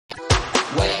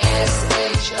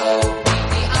We're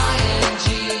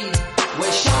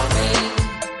shopping.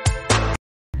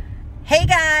 Hey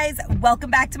guys, welcome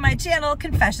back to my channel,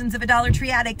 Confessions of a Dollar Tree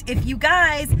Addict. If you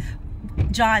guys,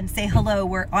 John, say hello,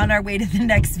 we're on our way to the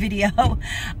next video.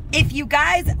 If you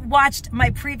guys watched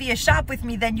my previous shop with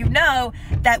me, then you know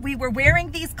that we were wearing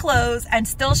these clothes and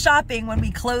still shopping when we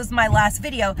closed my last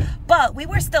video, but we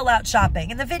were still out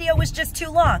shopping and the video was just too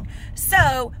long.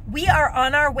 So we are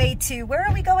on our way to, where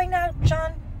are we going now,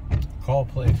 John?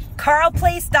 Carl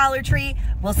Place Dollar Tree.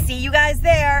 We'll see you guys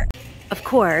there. Of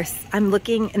course, I'm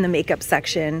looking in the makeup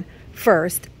section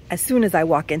first as soon as I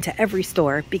walk into every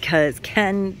store, because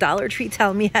can Dollar Tree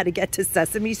tell me how to get to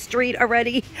Sesame Street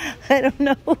already? I don't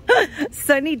know.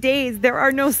 Sunny days. There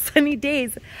are no sunny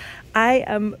days. I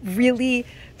am really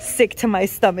sick to my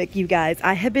stomach, you guys.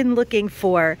 I have been looking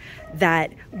for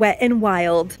that Wet n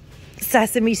Wild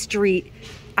Sesame Street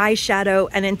eyeshadow,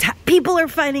 and people are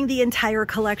finding the entire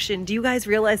collection. Do you guys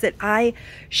realize that I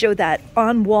showed that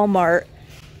on Walmart?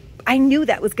 I knew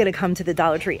that was going to come to the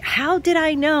Dollar Tree. How did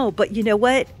I know? But you know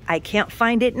what? I can't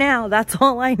find it now. That's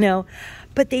all I know.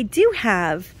 But they do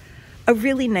have a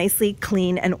really nicely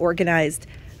clean and organized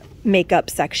makeup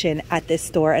section at this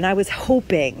store, and I was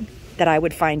hoping that I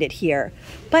would find it here,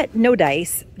 but no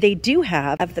dice. They do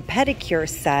have the pedicure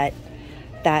set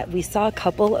that we saw a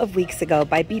couple of weeks ago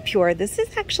by Be Pure. This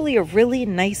is actually a really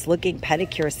nice looking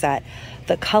pedicure set.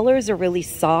 The colors are really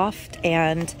soft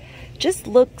and just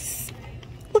looks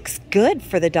good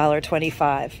for the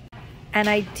 $1.25. And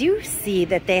I do see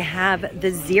that they have the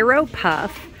Zero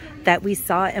Puff that we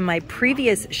saw in my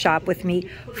previous shop with me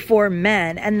for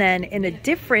men. And then in a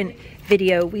different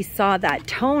video, we saw that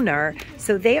toner.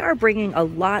 So they are bringing a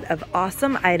lot of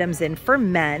awesome items in for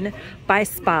men by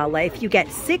Spa Life. You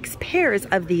get 6 pairs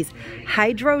of these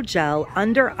hydrogel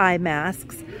under eye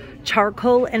masks,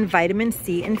 charcoal and vitamin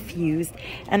C infused.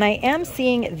 And I am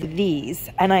seeing these,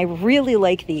 and I really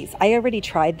like these. I already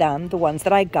tried them, the ones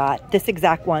that I got, this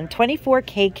exact one,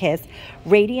 24K Kiss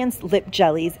Radiance Lip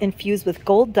Jellies infused with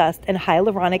gold dust and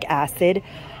hyaluronic acid.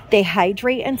 They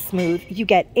hydrate and smooth. You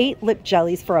get 8 lip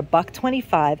jellies for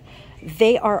 $1.25.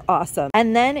 They are awesome.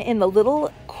 And then in the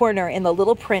little corner, in the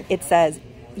little print, it says,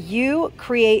 you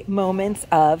create moments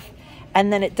of,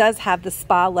 and then it does have the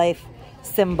Spa Life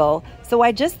symbol. So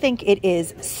I just think it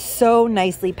is so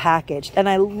nicely packaged, and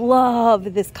I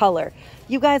love this color.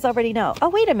 You guys already know. Oh,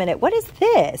 wait a minute. What is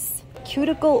this?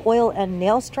 Cuticle oil and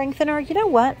nail strengthener. You know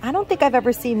what? I don't think I've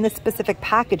ever seen this specific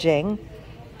packaging.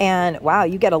 And wow,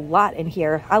 you get a lot in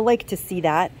here. I like to see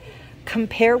that.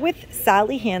 Compare with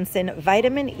Sally Hansen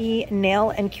Vitamin E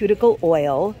Nail and Cuticle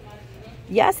Oil.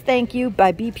 Yes, thank you,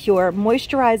 by Be Pure.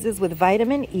 Moisturizes with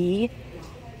vitamin E.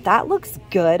 That looks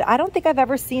good. I don't think I've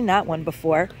ever seen that one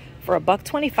before. For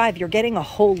 $1.25, you're getting a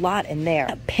whole lot in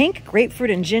there. Pink grapefruit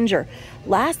and ginger.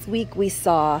 Last week we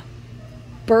saw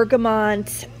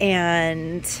bergamot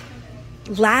and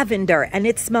lavender, and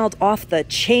it smelled off the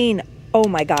chain. Oh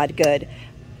my God, good.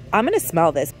 I'm gonna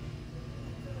smell this.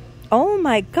 Oh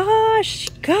my gosh,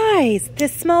 guys,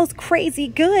 this smells crazy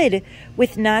good.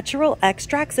 With natural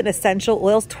extracts and essential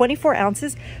oils, 24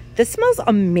 ounces. This smells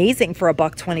amazing for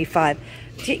 $1.25.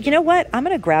 You know what? I'm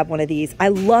gonna grab one of these. I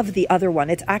love the other one.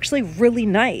 It's actually really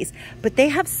nice, but they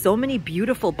have so many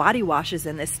beautiful body washes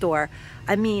in this store.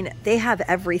 I mean, they have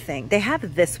everything. They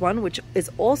have this one, which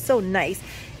is also nice.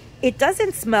 It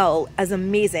doesn't smell as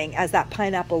amazing as that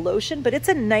pineapple lotion, but it's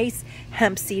a nice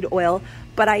hemp seed oil.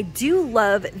 But I do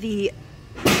love the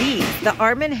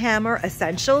Arm & Hammer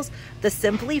Essentials, the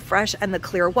Simply Fresh and the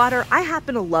Clear Water. I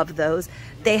happen to love those.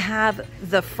 They have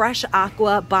the Fresh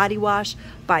Aqua Body Wash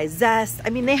by Zest.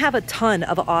 I mean, they have a ton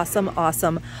of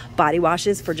awesome body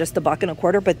washes for just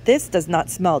 $1.25, but this does not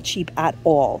smell cheap at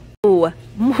all. Oh,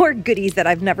 more goodies that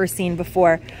I've never seen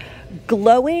before.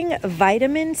 Glowing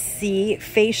Vitamin C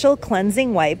Facial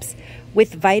Cleansing Wipes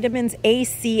with vitamins A,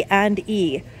 C, and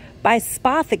E by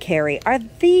Spothecary. Are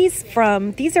these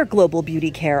are Global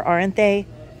Beauty Care, aren't they?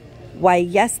 Why,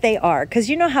 yes, they are. Because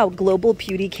you know how Global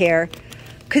Beauty Care,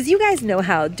 because you guys know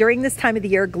how during this time of the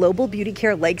year, Global Beauty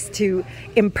Care likes to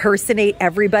impersonate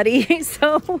everybody.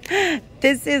 So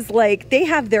this is like, they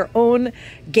have their own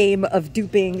game of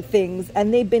duping things,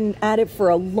 and they've been at it for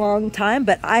a long time.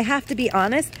 But I have to be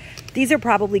honest, these are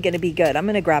probably going to be good. I'm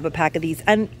going to grab a pack of these.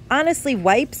 And honestly,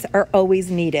 wipes are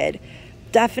always needed.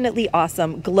 Definitely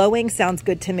awesome. Glowing sounds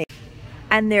good to me.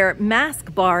 And their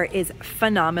mask bar is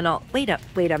phenomenal. Wait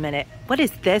a minute. What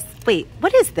is this? Wait,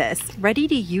 what is this? Ready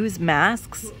to use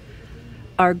masks?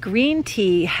 Our green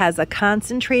tea has a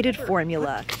concentrated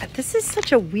formula. This is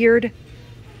such a weird,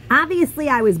 Obviously,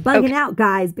 I was bugging out,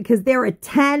 guys, because there are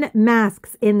 10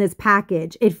 masks in this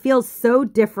package. It feels so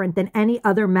different than any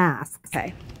other masks.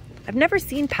 Okay. I've never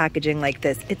seen packaging like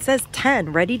this. It says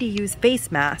 10 ready-to-use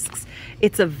face masks.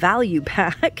 It's a value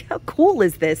pack. How cool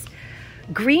is this?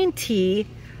 Green tea.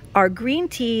 Our green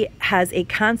tea has a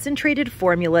concentrated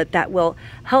formula that will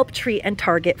help treat and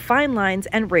target fine lines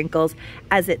and wrinkles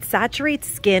as it saturates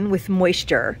skin with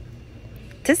moisture.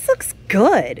 This looks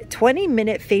good.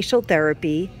 20-minute facial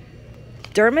therapy.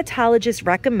 Dermatologist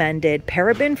recommended,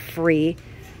 paraben-free,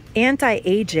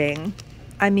 anti-aging.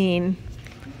 I mean,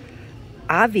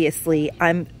 obviously,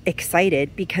 I'm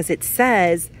excited because it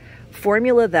says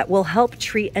formula that will help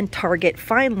treat and target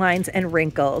fine lines and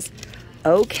wrinkles.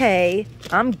 Okay,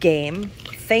 I'm game.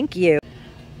 Thank you.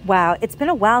 Wow, it's been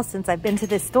a while since I've been to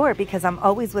this store because I'm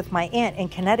always with my aunt in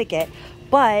Connecticut.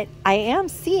 But I am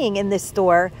seeing in this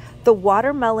store the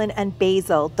watermelon and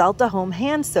basil Delta Home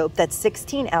hand soap that's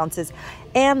 16 ounces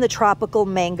and the tropical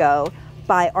mango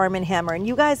by Arm & Hammer. And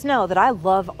you guys know that I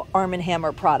love Arm &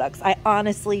 Hammer products. I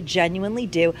honestly, genuinely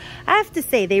do. I have to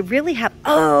say, they really have,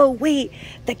 oh wait,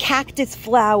 the cactus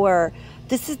flower.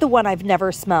 This is the one I've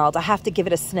never smelled. I have to give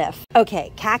it a sniff.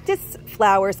 Okay, cactus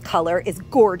flower's color is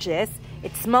gorgeous.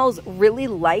 It smells really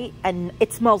light and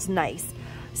it smells nice.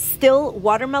 Still,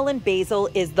 watermelon basil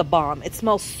is the bomb. It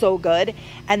smells so good.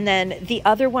 And then the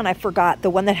other one, I forgot, the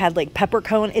one that had like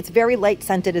peppercone. It's very light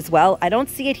scented as well. I don't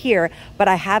see it here, but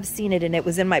I have seen it and it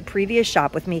was in my previous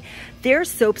shop with me. Their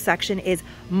soap section is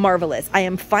marvelous. I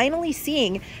am finally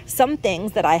seeing some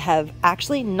things that I have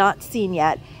actually not seen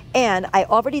yet. And I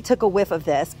already took a whiff of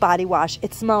this body wash.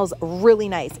 It smells really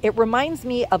nice. It reminds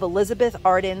me of Elizabeth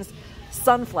Arden's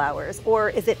Sunflowers, or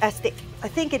is it Estee? I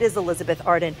think it is Elizabeth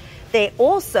Arden. They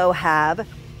also have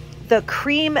the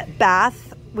cream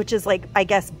bath, which is like, I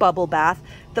guess, bubble bath.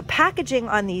 The packaging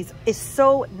on these is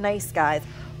so nice, guys.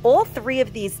 All three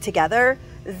of these together,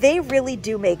 they really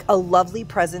do make a lovely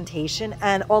presentation.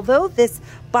 And although this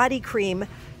body cream,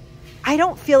 I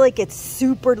don't feel like it's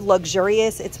super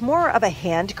luxurious. It's more of a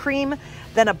hand cream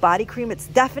than a body cream. It's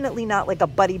definitely not like a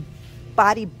body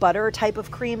butter type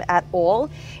of cream at all.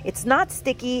 It's not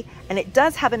sticky and it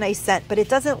does have a nice scent, but it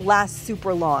doesn't last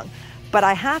super long. But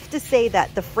I have to say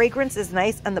that the fragrance is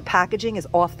nice and the packaging is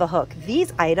off the hook.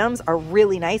 These items are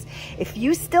really nice. If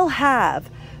you still have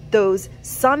those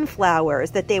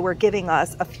sunflowers that they were giving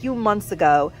us a few months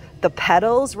ago, the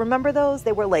petals, remember those?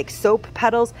 They were like soap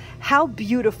petals. How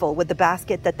beautiful would the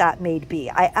basket that made be?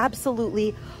 I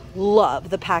absolutely love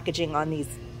the packaging on these.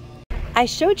 I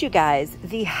showed you guys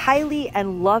the highly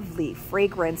and lovely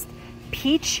fragranced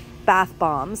peach bath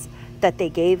bombs that they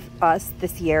gave us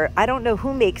this year. I don't know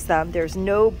who makes them. There's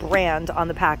no brand on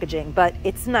the packaging, but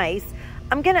it's nice.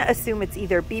 I'm gonna assume it's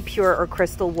either Be Pure or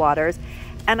Crystal Waters.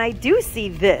 And I do see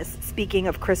this, speaking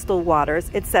of Crystal Waters,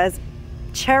 it says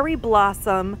Cherry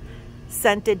Blossom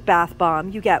Scented Bath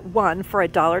Bomb. You get one for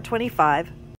 $1.25.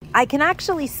 I can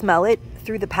actually smell it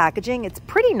through the packaging. It's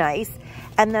pretty nice.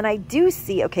 And then I do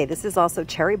see, okay, this is also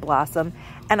Cherry Blossom.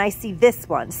 And I see this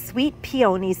one, Sweet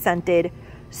Peony Scented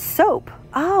Soap.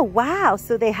 Oh, wow.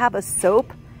 So they have a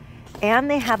soap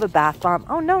and they have a bath bomb.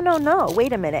 Oh, no.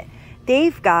 Wait a minute.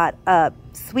 They've got a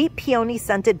Sweet Peony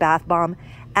Scented Bath Bomb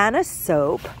and a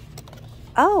soap.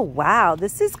 Oh, wow.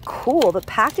 This is cool. The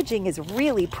packaging is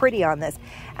really pretty on this.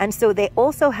 And so they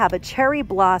also have a Cherry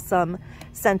Blossom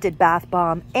Scented Bath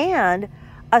Bomb and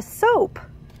a soap.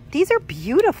 These are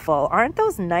beautiful. Aren't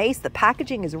those nice? The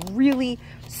packaging is really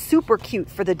super cute.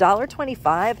 For the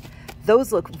 $1.25,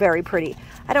 those look very pretty.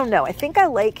 I don't know. I think I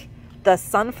like the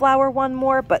sunflower one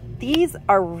more, but these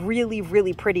are really,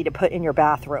 really pretty to put in your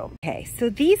bathroom. Okay, so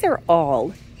these are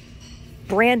all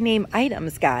brand name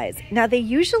items, guys. Now, they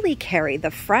usually carry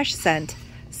the fresh scent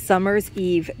Summer's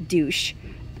Eve douche,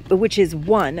 which is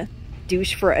one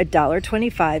douche for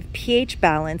 $1.25, pH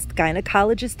balanced,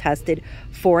 gynecologist tested,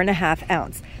 4.5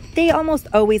 ounce. They almost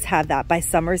always have that by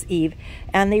Summer's Eve,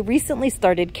 and they recently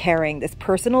started carrying this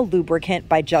personal lubricant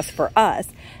by Just For Us,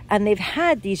 and they've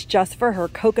had these Just For Her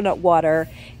coconut water,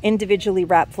 individually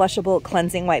wrapped flushable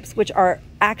cleansing wipes, which are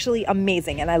actually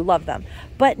amazing, and I love them.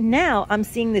 But now I'm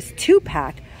seeing this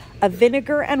 2-pack of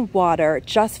vinegar and water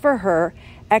Just For Her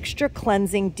extra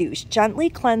cleansing douche. Gently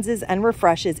cleanses and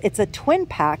refreshes. It's a twin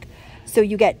pack, so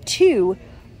you get two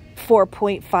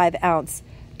 4.5 ounce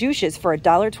douches for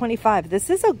 $1.25. This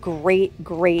is a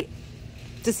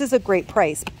great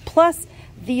price. Plus,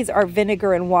 these are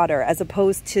vinegar and water as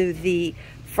opposed to the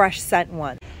fresh scent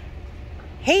one.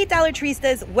 Hey Dollar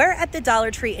Treistas, we're at the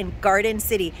Dollar Tree in Garden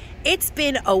City. It's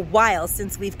been a while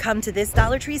since we've come to this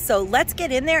Dollar Tree, so let's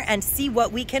get in there and see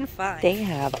what we can find. They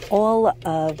have all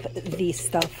of the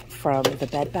stuff from the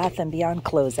Bed Bath & Beyond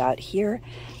closeout here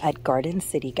at Garden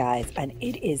City, guys, and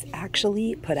it is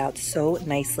actually put out so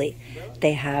nicely.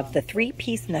 They have the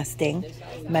 3-piece nesting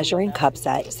measuring cup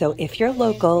set, so if you're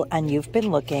local and you've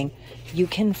been looking, you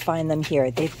can find them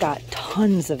here. They've got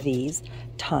tons of these.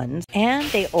 Tons. And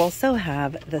they also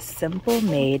have the Simple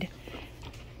Made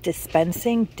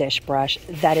dispensing dish brush.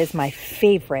 That is my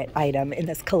favorite item in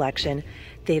this collection.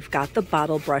 They've got the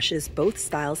bottle brushes, both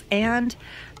styles, and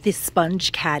the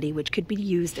sponge caddy, which could be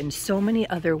used in so many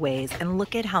other ways. And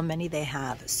look at how many they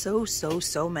have. So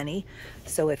many.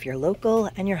 So if you're local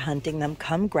and you're hunting them,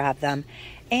 come grab them.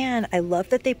 And I love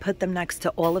that they put them next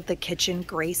to all of the kitchen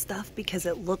gray stuff because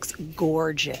it looks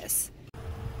gorgeous.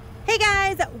 Hey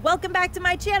guys, welcome back to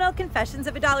my channel, Confessions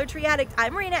of a Dollar Tree Addict.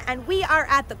 I'm Marina and we are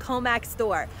at the Comac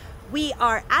store. We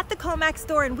are at the Comac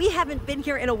store and we haven't been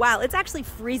here in a while. It's actually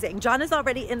freezing. John is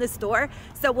already in the store,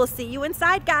 so we'll see you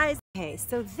inside, guys. Okay,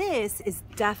 so this is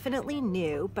definitely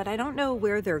new, but I don't know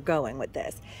where they're going with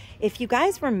this. If you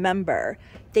guys remember,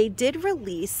 they did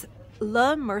release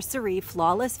La Mercerie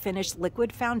Flawless Finish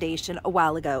Liquid Foundation a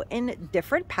while ago in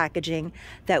different packaging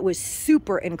that was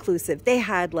super inclusive. They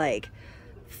had like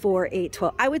 4, 8,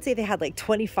 12, I would say they had like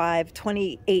 25,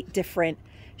 28 different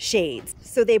shades.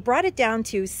 So they brought it down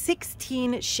to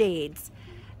 16 shades,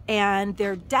 and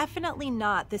they're definitely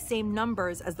not the same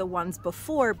numbers as the ones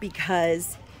before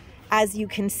because, as you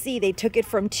can see, they took it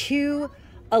from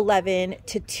 211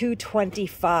 to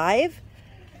 225.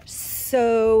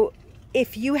 So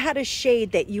if you had a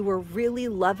shade that you were really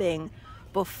loving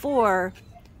before,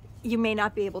 you may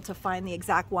not be able to find the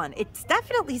exact one. It's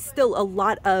definitely still a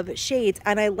lot of shades,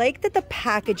 and I like that the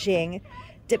packaging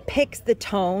depicts the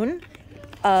tone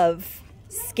of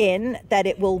skin that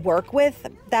it will work with.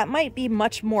 That might be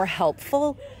much more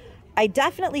helpful. I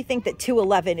definitely think that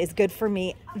 211 is good for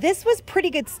me. This was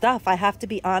pretty good stuff, I have to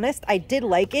be honest. I did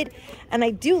like it, and I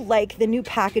do like the new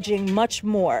packaging much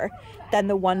more than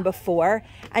the one before.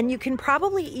 And you can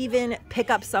probably even pick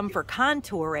up some for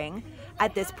contouring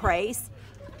at this price.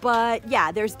 But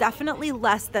yeah, there's definitely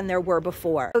less than there were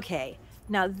before. Okay,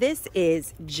 now this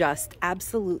is just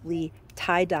absolutely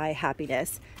tie-dye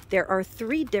happiness. There are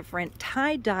 3 different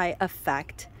tie-dye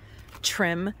effect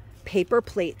trim paper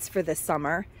plates for this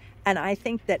summer. And I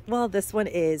think that, well, this one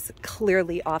is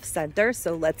clearly off center,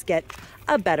 so let's get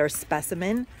a better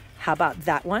specimen. How about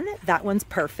that one? That one's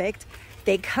perfect.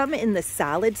 They come in the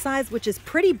salad size, which is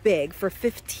pretty big for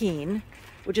 15,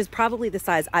 which is probably the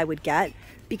size I would get,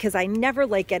 because I never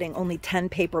like getting only 10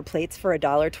 paper plates for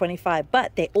 $1.25,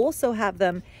 but they also have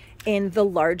them in the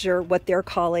larger, what they're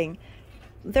calling,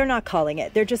 they're not calling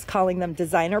it, they're just calling them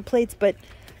designer plates, but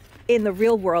in the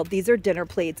real world, these are dinner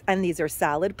plates and these are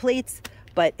salad plates,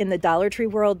 but in the Dollar Tree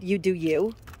world, you do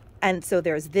you. And so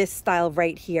there's this style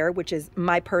right here, which is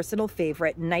my personal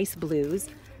favorite, nice blues.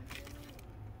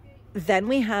 Then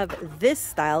we have this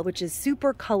style, which is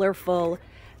super colorful,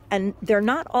 and they're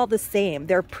not all the same.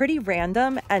 They're pretty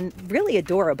random and really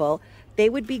adorable. They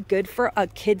would be good for a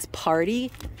kid's party.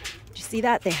 Do you see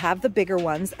that? They have the bigger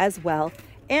ones as well.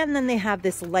 And then they have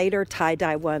this lighter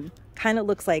tie-dye one. Kind of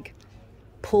looks like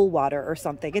pool water or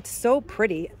something. It's so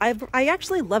pretty. I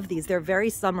actually love these. They're very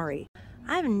summery.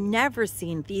 I've never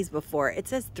seen these before. It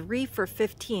says 3 for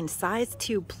 $15, size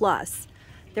 2 plus.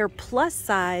 They're plus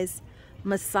size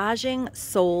massaging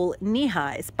sole knee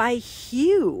highs by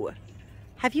Hue.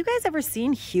 Have you guys ever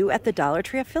seen Hue at the Dollar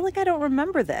Tree? I feel like I don't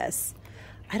remember this.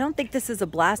 I don't think this is a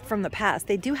blast from the past.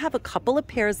 They do have a couple of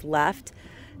pairs left.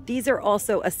 These are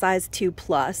also a size 2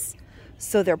 plus.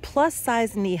 So they're plus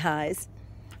size knee highs,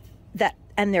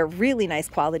 and they're really nice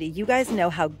quality. You guys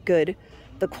know how good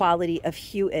the quality of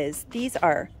Hue is. These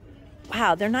are,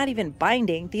 wow, they're not even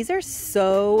binding. These are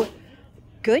so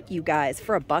good, you guys.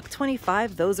 For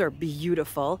 $1.25, those are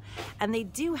beautiful. And they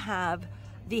do have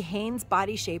the Hanes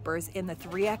body shapers in the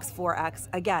 3X, 4X.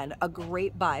 Again, a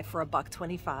great buy for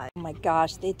 $1.25. Oh my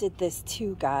gosh, they did this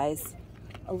too, guys.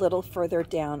 A little further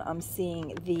down, I'm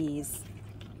seeing these.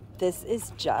 This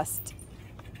is just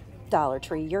Dollar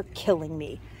Tree. You're killing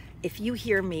me. If you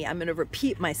hear me, I'm gonna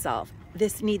repeat myself.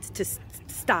 This needs to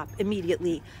stop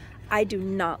immediately. I do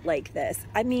not like this.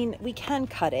 I mean, we can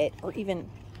cut it, or even,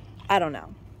 I don't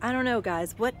know. I don't know,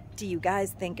 guys. What do you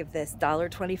guys think of this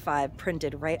 $1.25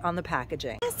 printed right on the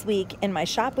packaging? Last week in my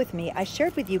shop with me, I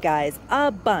shared with you guys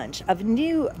a bunch of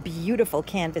new beautiful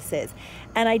canvases.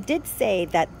 And I did say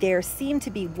that there seemed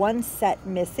to be one set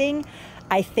missing.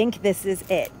 I think this is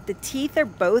it. The teeth are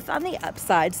both on the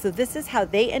upside, so this is how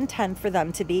they intend for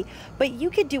them to be. But you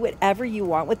could do whatever you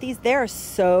want with these. They're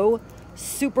so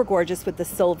super gorgeous with the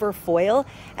silver foil.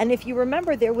 And if you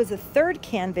remember, there was a third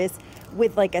canvas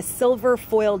with like a silver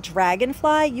foil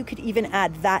dragonfly. You could even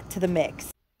add that to the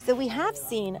mix. So we have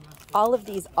seen all of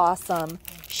these awesome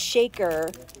shaker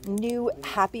new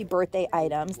happy birthday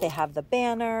items. They have the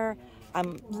banner.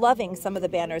 I'm loving some of the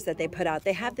banners that they put out.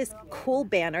 They have this cool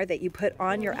banner that you put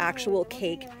on your actual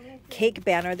cake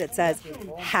banner that says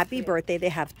happy birthday. They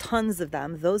have tons of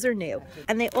them. Those are new.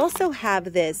 And they also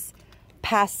have this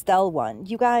pastel one.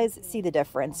 You guys see the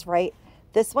difference, right?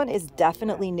 This one is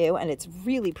definitely new and it's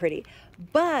really pretty.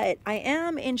 But I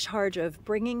am in charge of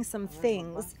bringing some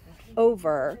things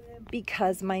over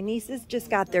because my nieces just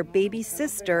got their baby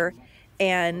sister.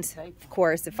 And of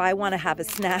course, if I want to have a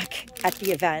snack at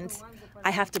the event, I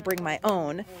have to bring my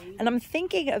own. And I'm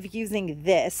thinking of using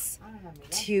this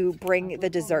to bring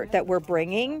the dessert that we're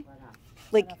bringing.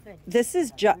 Like, this is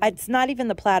just, it's not even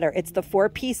the platter. It's the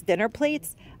 4-piece dinner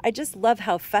plates. I just love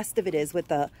how festive it is with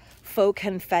the faux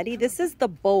confetti. This is the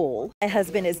bowl my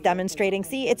husband is demonstrating.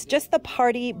 See, it's just the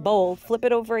party bowl. Flip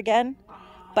it over again.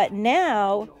 But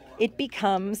now it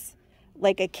becomes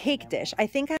like a cake dish. I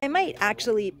think I might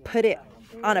actually put it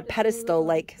on a pedestal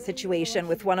like situation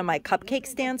with one of my cupcake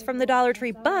stands from the Dollar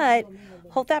Tree. But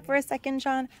hold that for a second,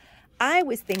 John. I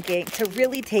was thinking to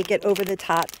really take it over the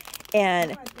top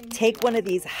and take one of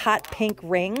these hot pink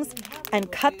rings and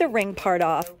cut the ring part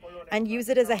off and use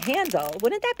it as a handle.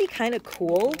 Wouldn't that be kind of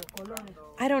cool?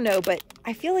 I don't know, but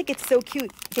I feel like it's so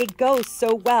cute. They go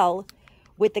so well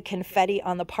with the confetti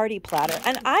on the party platter.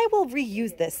 And I will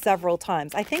reuse this several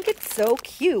times. I think it's so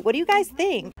cute. What do you guys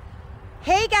think?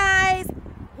 Hey guys,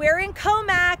 we're in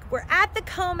Comac. We're at the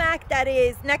Comac that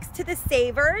is next to the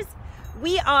Savers.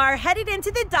 We are headed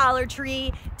into the Dollar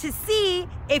Tree to see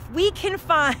if we can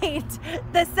find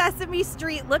the Sesame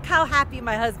Street. Look how happy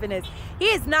my husband is. He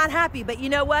is not happy, but you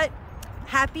know what?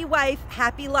 Happy wife,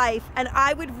 happy life. And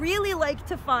I would really like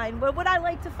to find, what would I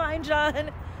like to find,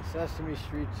 John? Sesame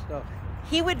Street stuff.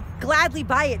 He would gladly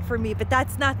buy it for me, but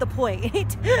that's not the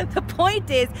point. The point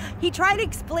is, he tried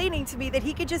explaining to me that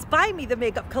he could just buy me the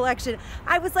makeup collection.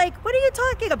 I was like, what are you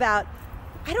talking about?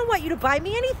 I don't want you to buy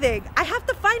me anything. I have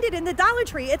to find it in the Dollar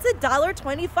Tree. It's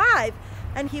 $1.25.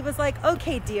 And he was like,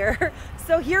 okay, dear.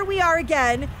 So here we are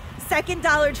again, second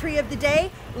Dollar Tree of the day.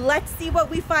 Let's see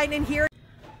what we find in here.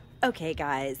 Okay,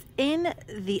 guys, in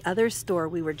the other store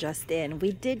we were just in,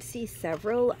 we did see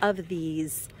several of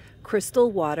these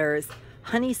Crystal Waters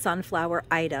honey sunflower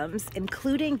items,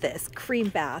 including this cream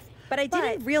bath. But I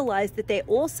didn't realize that they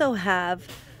also have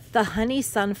the honey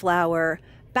sunflower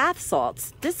bath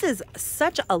salts. This is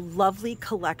such a lovely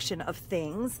collection of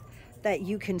things that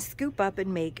you can scoop up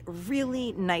and make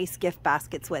really nice gift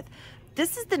baskets with.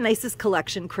 This is the nicest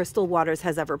collection Crystal Waters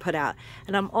has ever put out.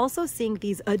 And I'm also seeing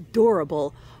these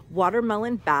adorable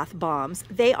watermelon bath bombs.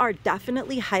 They are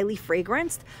definitely highly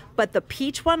fragranced, but the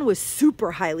peach one was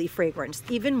super highly fragranced,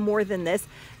 even more than this.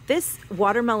 This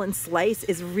watermelon slice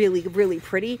is really, really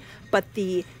pretty, but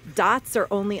the dots are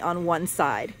only on one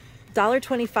side.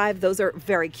 $1.25, those are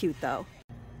very cute though.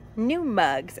 New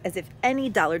mugs, as if any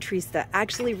Dollar Treesta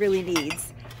actually really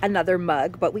needs another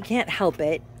mug, but we can't help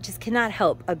it. Just cannot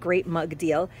help a great mug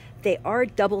deal. They are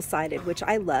double-sided, which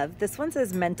I love. This one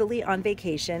says mentally on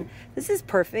vacation. This is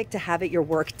perfect to have at your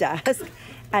work desk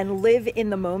and live in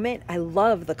the moment. I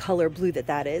love the color blue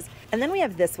that is. And then we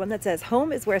have this one that says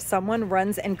home is where someone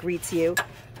runs and greets you.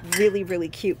 Really, really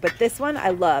cute. But this one I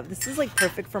love. This is like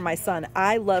perfect for my son.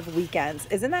 I love weekends.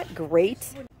 Isn't that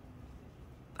great?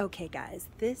 Okay guys,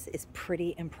 this is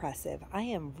pretty impressive. I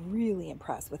am really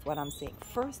impressed with what I'm seeing.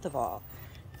 First of all,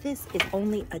 this is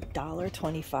only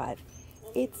 $1.25.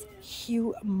 It's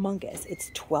humongous.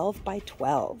 It's 12 by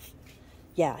 12.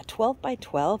 Yeah, 12 by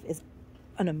 12 is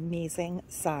an amazing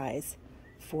size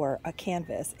for a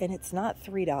canvas, and it's not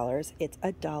 $3, it's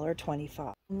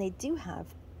 $1.25. And they do have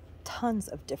tons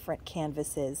of different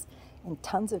canvases and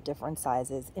tons of different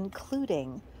sizes,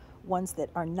 including ones that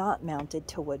are not mounted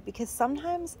to wood, because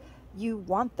sometimes you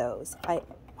want those.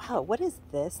 Wow, what is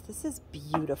this? This is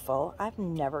beautiful. I've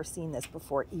never seen this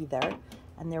before either,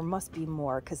 and there must be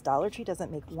more because Dollar Tree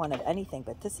doesn't make one of anything,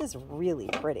 but this is really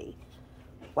pretty.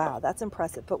 Wow, that's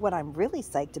impressive. But what I'm really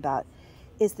psyched about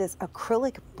is this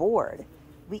acrylic board.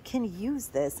 We can use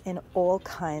this in all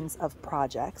kinds of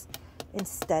projects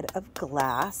instead of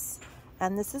glass,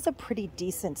 and this is a pretty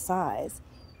decent size.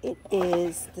 It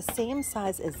is the same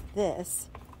size as this,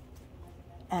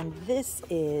 and this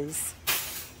is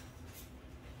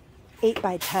 8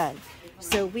 by 10.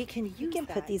 So you can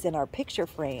put these in our picture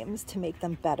frames to make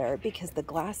them better, because the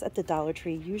glass at the Dollar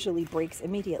Tree usually breaks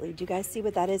immediately. Do you guys see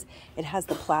what that is? It has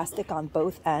the plastic on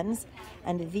both ends,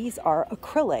 and these are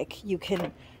acrylic. You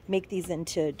can make these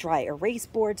into dry erase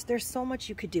boards. There's so much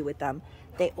you could do with them.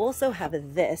 They also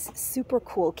have this super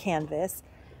cool canvas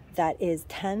that is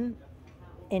 10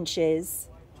 inches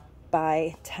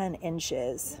by 10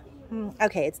 inches.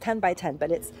 Okay, it's 10 by 10,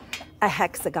 but it's a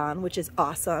hexagon, which is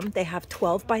awesome. They have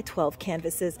 12 by 12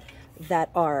 canvases that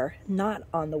are not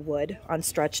on the wood, on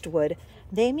stretched wood.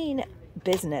 They mean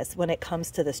business when it comes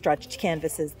to the stretched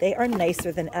canvases. They are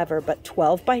nicer than ever, but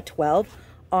 12 by 12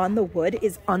 on the wood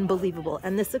is unbelievable.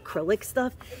 And this acrylic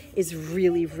stuff is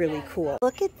really, really cool.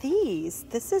 Look at these.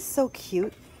 This is so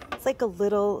cute. It's like a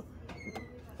little,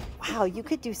 wow, you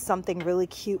could do something really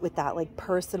cute with that, like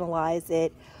personalize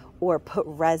it, or put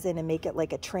resin and make it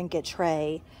like a trinket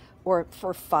tray, or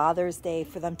for Father's Day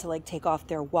for them to like take off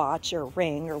their watch or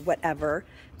ring or whatever.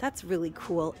 That's really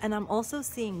cool. And I'm also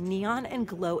seeing neon and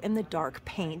glow in the dark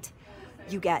paint.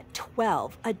 You get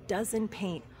 12, a dozen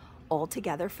paint all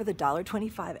together for the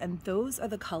 $1.25, and those are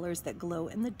the colors that glow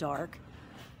in the dark.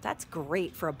 That's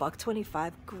great for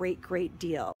 $1.25. Great, great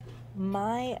deal.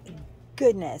 My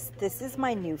goodness, this is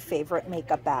my new favorite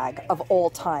makeup bag of all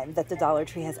time that the Dollar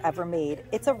Tree has ever made.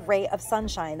 It's a ray of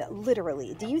sunshine,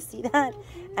 literally. Do you see that?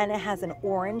 And it has an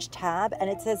orange tab and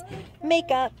it says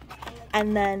makeup.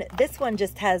 And then this one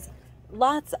just has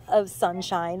lots of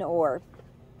sunshine, or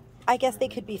I guess they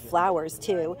could be flowers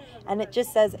too. And it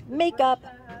just says makeup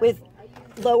with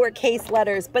lowercase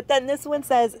letters. But then this one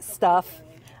says stuff.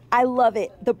 I love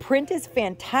it. The print is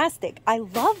fantastic. I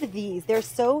love these. They're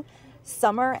so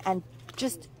summer and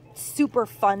just super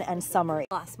fun and summery.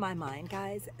 Lost my mind,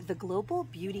 guys. The Global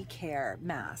Beauty Care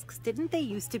masks, didn't they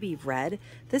used to be red?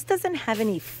 This doesn't have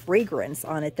any fragrance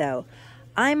on it though.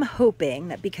 I'm hoping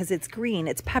that because it's green,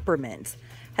 it's peppermint.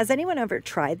 Has anyone ever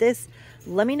tried this?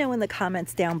 Let me know in the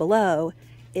comments down below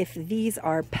if these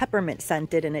are peppermint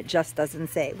scented and it just doesn't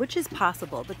say, which is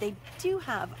possible, but they do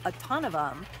have a ton of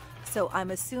them. So I'm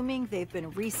assuming they've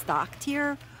been restocked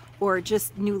here or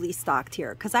just newly stocked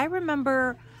here, because I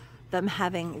remember them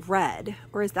having red,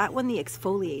 or is that one the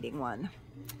exfoliating one?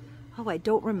 Oh, I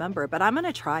don't remember, but I'm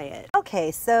gonna try it.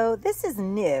 Okay, so this is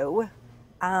new.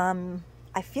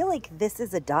 I feel like this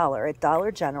is $1 at Dollar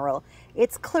General.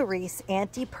 It's Clarice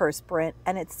antiperspirant,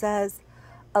 and it says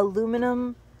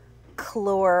aluminum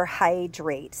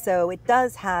chlorhydrate. So it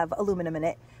does have aluminum in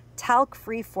it.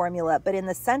 Talc-free formula, but in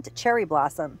the scent Cherry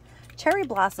Blossom. Cherry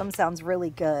Blossom sounds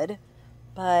really good,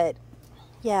 but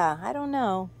yeah, I don't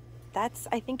know. That's,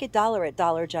 I think, $1 at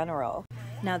Dollar General.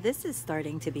 Now this is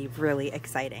starting to be really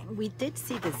exciting. We did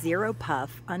see the Zero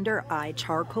Puff Under Eye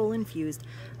Charcoal Infused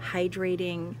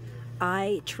Hydrating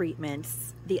Eye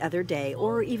Treatments the other day,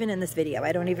 or even in this video.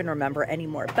 I don't even remember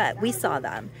anymore, but we saw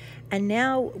them. And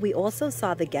now we also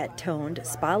saw the Get Toned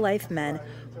Spa Life Men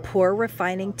Pore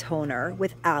Refining Toner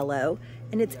with Aloe,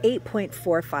 and it's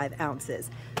 8.45 ounces.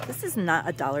 This is not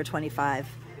 $1.25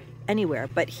 anywhere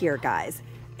but here, guys.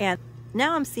 And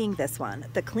now I'm seeing this one,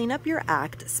 the Clean Up Your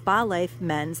Act Spa Life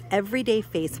Men's Everyday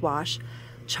Face Wash,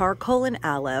 Charcoal and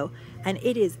Aloe, and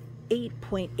it is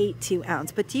 8.82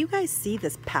 ounce. But do you guys see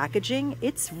this packaging?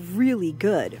 It's really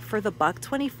good. For the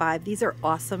 $1.25, these are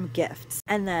awesome gifts.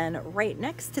 And then right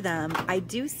next to them, I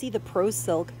do see the Pro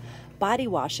Silk body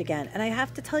wash again, and I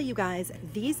have to tell you guys,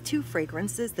 these two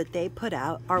fragrances that they put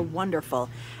out are wonderful,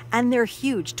 and they're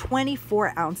huge,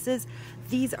 24 ounces.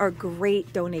 These are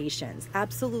great donations,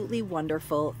 absolutely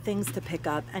wonderful things to pick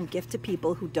up and gift to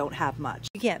people who don't have much.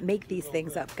 You can't make these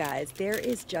things up, guys. There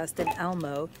is just an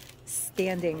Elmo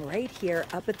standing right here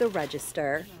up at the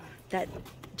register that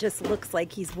just looks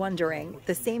like he's wondering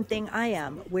the same thing I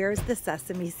am. Where's the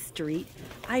Sesame Street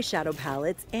eyeshadow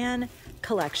palettes and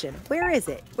collection? Where is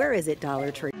it? Where is it,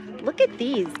 Dollar Tree? Look at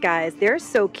these, guys. They're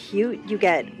so cute. You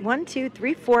get 1, 2,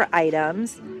 3, 4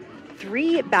 items,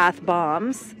 3 bath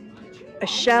bombs, a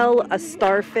shell, a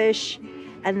starfish,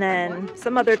 and then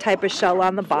some other type of shell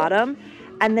on the bottom.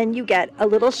 And then you get a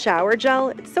little shower gel.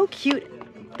 It's so cute.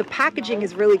 The packaging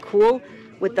is really cool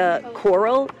with the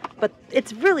coral, but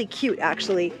it's really cute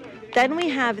actually. Then we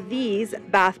have these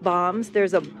bath bombs.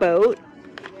 There's a boat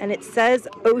and it says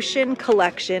Ocean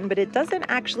Collection, but it doesn't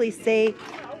actually say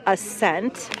a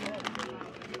scent.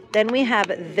 Then we have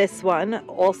this one,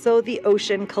 also the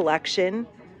Ocean Collection,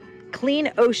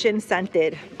 Clean Ocean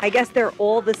Scented. I guess they're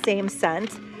all the same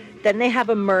scent. Then they have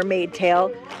a mermaid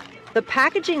tail. The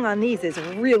packaging on these is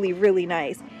really, really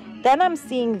nice. Then I'm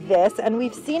seeing this, and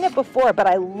we've seen it before, but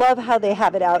I love how they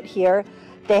have it out here.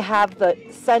 They have the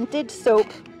scented soap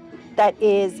that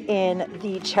is in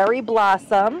the Cherry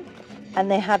Blossom. and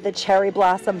they have the cherry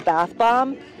blossom bath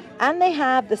bomb, and they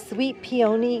have the sweet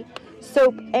peony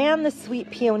soap and the sweet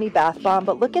peony bath bomb.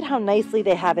 But look at how nicely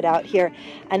they have it out here.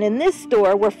 And in this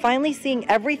store, we're finally seeing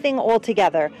everything all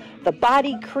together. The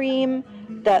body cream,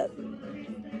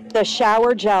 the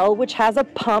shower gel, which has a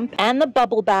pump, and the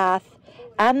bubble bath,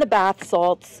 and the bath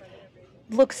salts.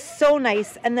 Looks so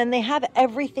nice. And then they have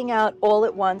everything out all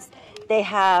at once. They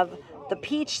have the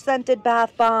peach scented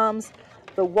bath bombs,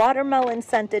 the watermelon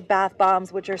scented bath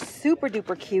bombs, which are super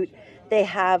duper cute. They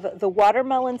have the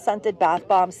watermelon scented bath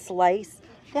bomb slice.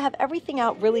 They have everything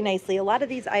out really nicely. A lot of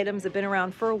these items have been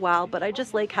around for a while, but I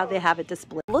just like how they have it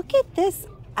displayed. Look at this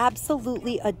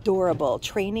absolutely adorable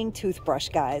training toothbrush,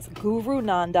 guys. Guru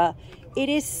Nanda. It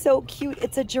is so cute.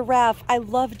 It's a giraffe. I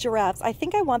love giraffes. I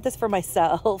think I want this for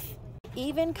myself.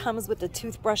 Even comes with the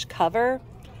toothbrush cover.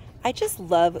 I just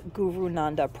love Guru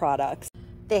Nanda products.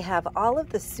 They have all of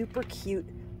the super cute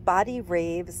Body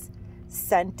Raves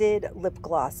scented lip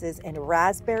glosses in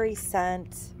raspberry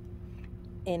scent,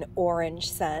 in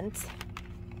orange scent,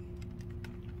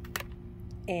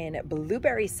 in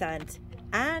blueberry scent,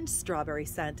 and strawberry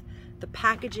scent. The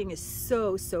packaging is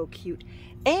so, so cute.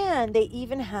 And they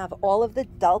even have all of the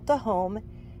Delta Home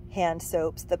hand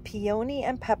soaps, the peony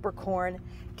and peppercorn,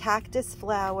 cactus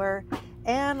flower,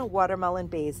 and watermelon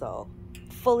basil.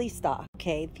 Fully stocked.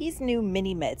 Okay, these new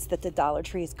mini mitts that the Dollar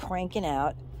Tree is cranking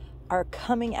out are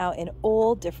coming out in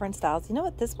all different styles. You know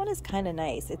what? This one is kind of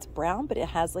nice. It's brown, but it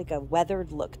has like a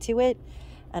weathered look to it.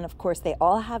 And of course, they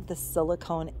all have the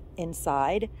silicone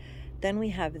inside. Then we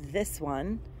have this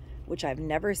one, which I've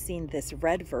never seen this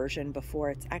red version before.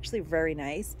 It's actually very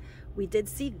nice. We did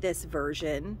see this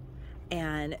version,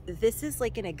 and this is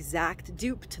like an exact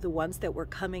dupe to the ones that were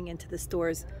coming into the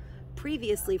stores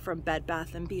previously from Bed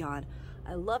Bath & Beyond.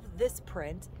 I love this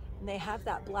print. And they have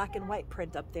that black and white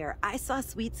print up there. I saw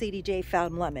Sweet Sadie J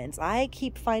found lemons. I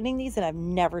keep finding these and I've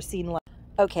never seen lemons.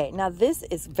 Okay, now this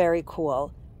is very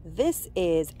cool. This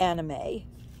is anime,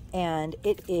 and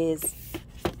it is,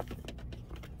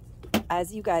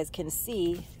 as you guys can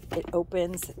see, it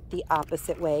opens the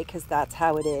opposite way because that's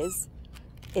how it is.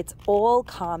 It's all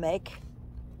comic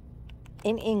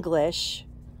in English,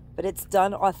 but it's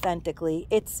done authentically.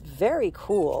 It's very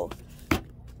cool.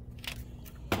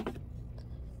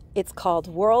 It's called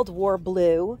World War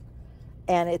Blue,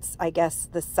 and it's, I guess,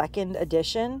 the second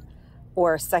edition,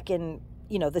 or second,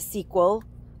 you know, the sequel,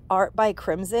 art by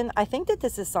Crimson. I think that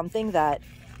this is something that,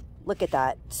 look at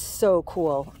that, so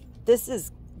cool. This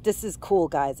is cool,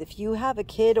 guys. If you have a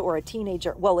kid or a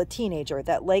teenager, well, a teenager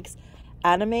that likes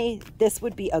anime, this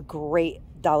would be a great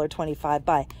 $1.25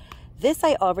 buy. This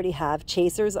I already have,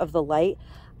 Chasers of the Light.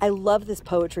 I love this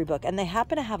poetry book, and they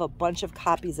happen to have a bunch of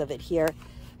copies of it here.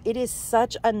 It is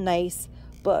such a nice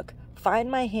book.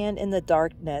 Find my hand in the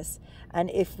darkness,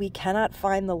 and if we cannot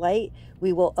find the light,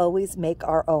 we will always make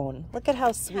our own. Look at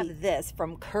how sweet. I have this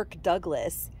from Kirk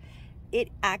Douglas. It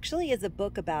actually is a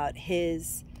book about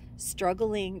his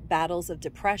struggling battles of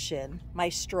depression, My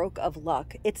Stroke of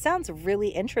Luck. It sounds really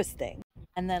interesting.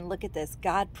 And then look at this,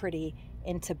 God Pretty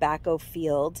in Tobacco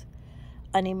Field,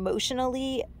 an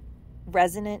emotionally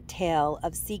resonant tale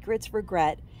of secrets,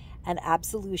 regret, and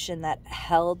absolution that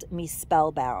held me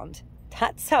spellbound.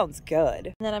 That sounds good.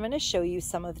 And then I'm going to show you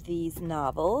some of these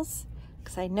novels,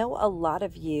 because I know a lot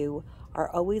of you are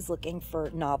always looking for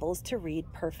novels to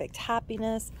read. Perfect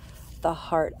Happiness, The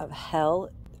Heart of Hell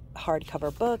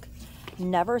hardcover book,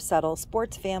 Never Settle,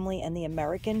 Sports Family, and the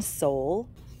American Soul.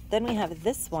 Then we have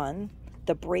this one,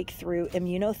 The Breakthrough,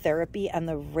 Immunotherapy and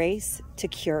the Race to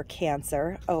Cure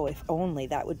Cancer. Oh, if only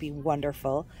that would be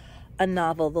wonderful. A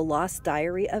novel, The Lost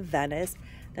Diary of Venice.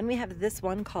 Then we have this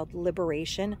one called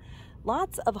Liberation.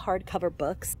 Lots of hardcover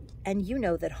books, and you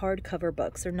know that hardcover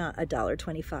books are not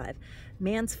 $1.25.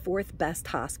 Man's Fourth Best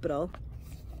Hospital.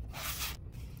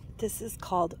 This is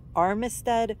called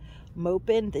Armistead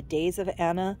Maupin, The Days of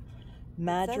Anna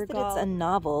Madrigal. It's a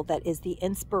novel that is the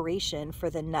inspiration for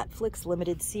the Netflix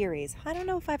limited series. I don't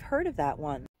know if I've heard of that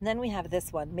one. And then we have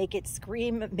this one, Make It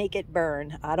Scream, Make It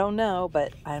Burn. I don't know,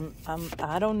 but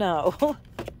I don't know.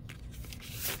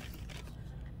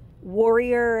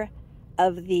 Warrior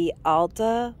of the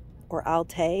Alta, or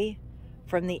Alte,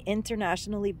 from the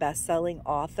internationally best-selling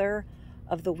author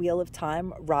of The Wheel of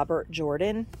Time, Robert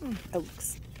Jordan. It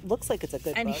looks like it's a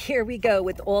good book. And here we go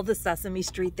with all the Sesame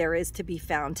Street there is to be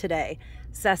found today.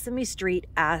 Sesame Street,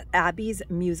 Abby's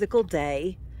Musical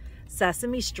Day,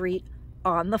 Sesame Street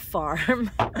on the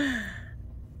Farm,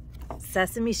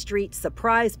 Sesame Street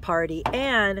Surprise Party,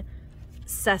 and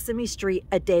Sesame Street,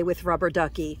 a day with Rubber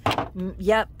Ducky.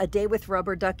 Yep, a day with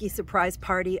Rubber Ducky surprise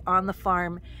party on the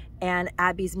farm and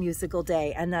Abby's musical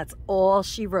day. And that's all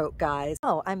she wrote, guys.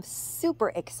 Oh, I'm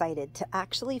super excited to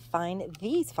actually find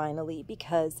these finally,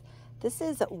 because this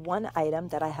is one item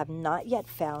that I have not yet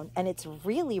found, and it's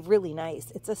really, really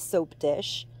nice. It's a soap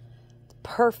dish. It's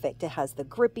perfect. It has the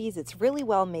grippies. It's really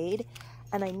well made,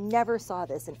 and I never saw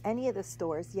this in any of the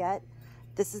stores yet.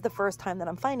 This is the first time that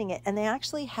I'm finding it, and they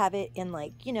actually have it in,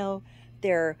 like, you know,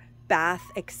 their bath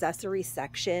accessory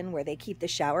section where they keep the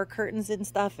shower curtains and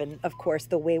stuff, and of course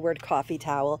the Wayward coffee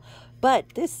towel.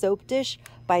 But this soap dish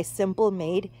by Simple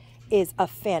Made is a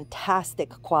fantastic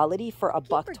quality for a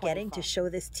buck. Forgetting to show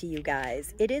this to you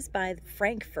guys. It is by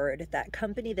Frankfurt, that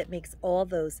company that makes all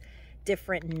those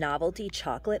different novelty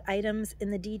chocolate items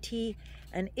in the DT,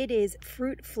 and it is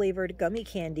fruit flavored gummy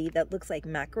candy that looks like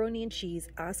macaroni and cheese,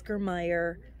 Oscar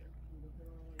Mayer.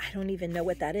 I don't even know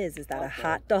what that is. Is that a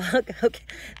hot dog? Okay,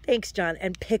 thanks, John.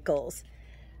 And pickles.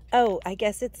 Oh, I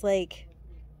guess it's like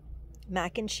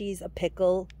mac and cheese, a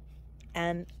pickle,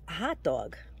 and a hot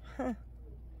dog. Huh.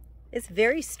 It's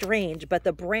very strange, but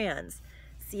the brands,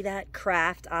 see that?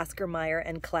 Kraft, Oscar Mayer,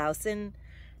 and Clausen.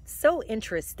 So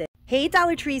interesting. Hey,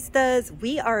 Dollar Treestas.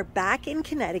 We are back in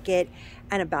Connecticut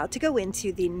and about to go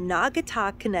into the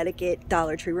Naugatuck, Connecticut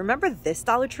Dollar Tree. Remember this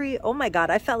Dollar Tree? Oh my God,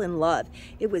 I fell in love.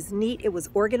 It was neat, it was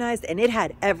organized, and it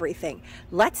had everything.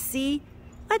 Let's see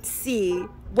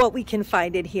what we can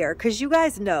find in here, because you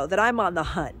guys know that I'm on the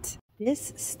hunt.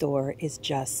 This store is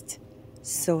just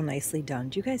so nicely done.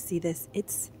 Do you guys see this?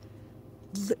 It's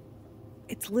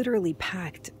literally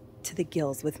packed to the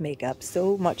gills with makeup,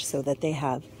 so much so that they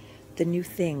have the new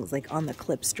things like on the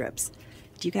clip strips.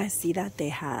 Do you guys see that? They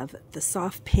have the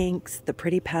soft pinks, the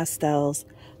pretty pastels,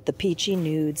 the peachy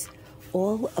nudes,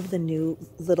 all of the new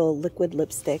little liquid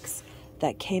lipsticks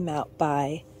that came out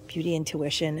by Beauty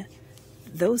Intuition.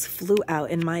 Those flew out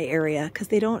in my area because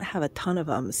they don't have a ton of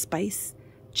them. Spice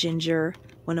Ginger,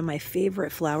 one of my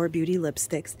favorite Flower Beauty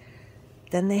lipsticks.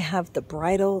 Then they have the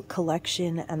bridal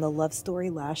collection and the Love Story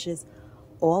lashes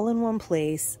all in one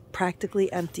place,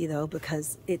 practically empty though,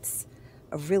 because it's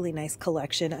a really nice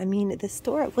collection. I mean, the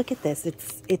store, look at this,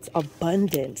 it's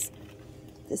abundance.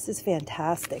 This is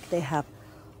fantastic. They have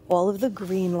all of the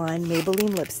green line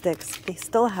Maybelline lipsticks. They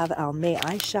still have Almay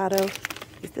eyeshadow.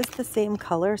 Is this the same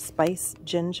color, Spice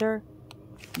Ginger?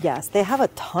 Yes, they have a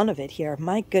ton of it here.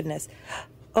 My goodness.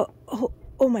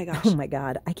 Oh my gosh. Oh my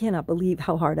God. I cannot believe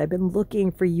how hard I've been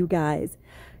looking for you guys.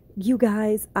 You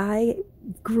guys, I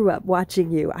grew up watching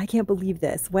you. I can't believe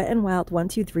this. Wet n Wild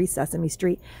 123 Sesame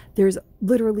Street. There's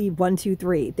literally 1, 2,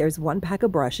 3. There's 1 pack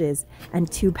of brushes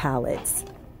and 2 palettes.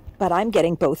 But I'm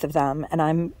getting both of them, and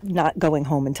I'm not going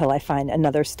home until I find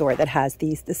another store that has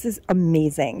these. This is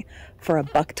amazing for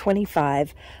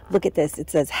 $1.25. Look at this. It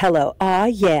says, hello. Oh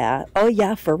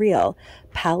yeah, for real.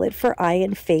 Palette for eye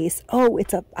and face. Oh,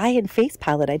 it's a eye and face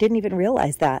palette. I didn't even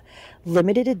realize that.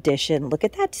 Limited edition. Look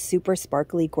at that super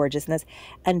sparkly gorgeousness.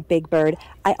 And Big Bird.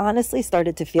 I honestly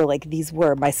started to feel like these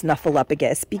were my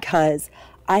Snuffleupagus, because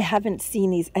I haven't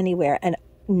seen these anywhere, and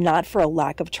not for a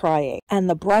lack of trying. And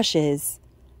the brushes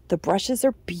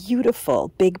are beautiful.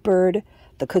 Big Bird,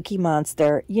 the Cookie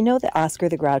Monster. You know that Oscar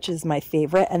the Grouch is my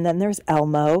favorite. And then there's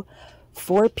Elmo,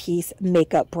 4-piece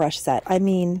makeup brush set. I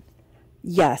mean,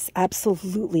 yes,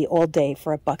 absolutely all day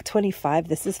for $1.25.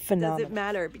 This is phenomenal. Doesn't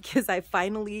matter, because I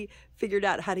finally figured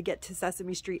out how to get to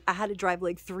Sesame Street. I had to drive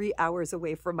like 3 hours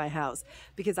away from my house,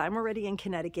 because I'm already in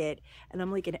Connecticut and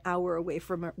I'm like an hour away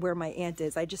from where my aunt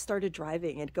is. I just started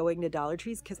driving and going to Dollar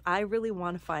Trees because I really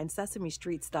want to find Sesame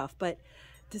Street stuff. But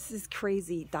this is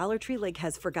crazy. Dollar Tree like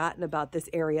has forgotten about this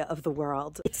area of the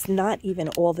world. It's not even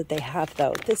all that they have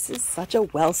though. This is such a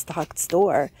well-stocked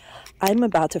store. I'm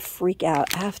about to freak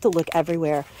out. I have to look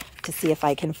everywhere to see if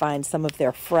I can find some of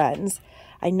their friends.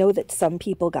 I know that some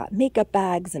people got makeup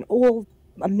bags and all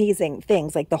amazing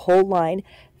things, like the whole line.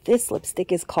 This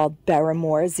lipstick is called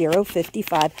Barrymore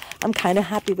 055. I'm kind of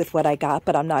happy with what I got,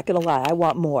 but I'm not going to lie, I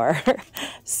want more.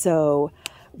 So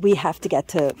we have to get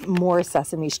to more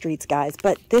Sesame Streets, guys.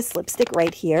 But this lipstick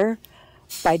right here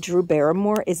by Drew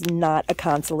Barrymore is not a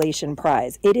consolation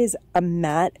prize. It is a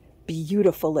matte,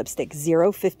 beautiful lipstick,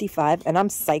 055, and I'm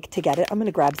psyched to get it. I'm going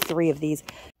to grab 3 of these.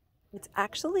 It's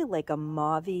actually like a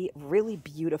mauvey, really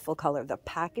beautiful color. The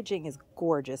packaging is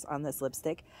gorgeous on this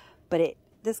lipstick, but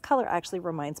this color actually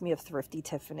reminds me of Thrifty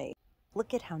Tiffany.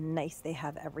 Look at how nice they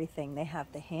have everything. They have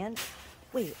the hand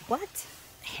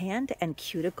and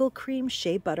cuticle cream,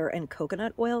 shea butter, and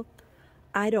coconut oil.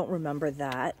 I don't remember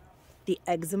that. The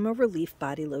eczema relief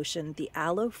body lotion, the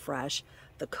aloe fresh,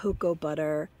 the cocoa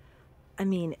butter. I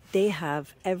mean, they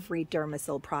have every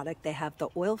Dermasil product. They have the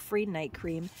oil-free night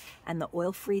cream and the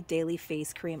oil-free daily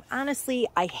face cream. Honestly,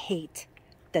 I hate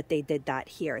that they did that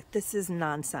here. This is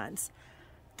nonsense.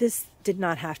 This did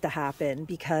not have to happen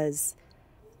because,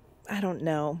 I don't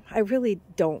know. I really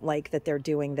don't like that they're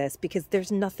doing this because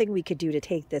there's nothing we could do to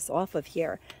take this off of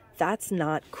here. That's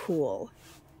not cool.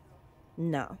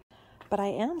 No. But I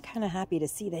am kind of happy to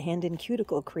see the hand and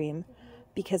cuticle cream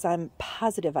because I'm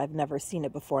positive I've never seen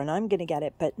it before, and I'm going to get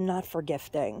it, but not for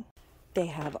gifting. They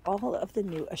have all of the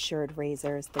new Assured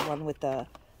razors, the one with the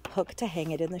hook to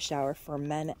hang it in the shower for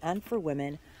men and for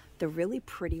women, the really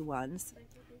pretty ones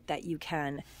that you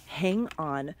can hang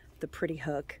on the pretty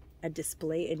hook and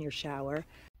display in your shower.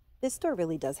 This store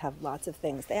really does have lots of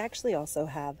things. They actually also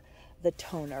have the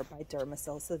toner by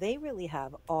Dermasil, so they really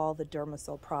have all the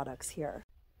Dermasil products here.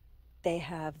 They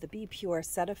have the Be Pure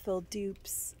Cetaphil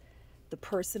dupes, the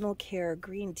personal care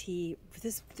green tea.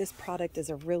 This product is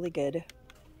a really good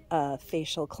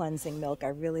facial cleansing milk. I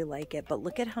really like it, but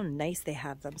look at how nice they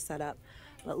have them set up.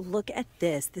 But look at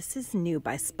this. This is new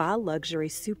by Spa Luxury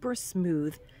Super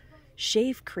Smooth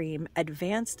Shave Cream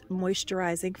Advanced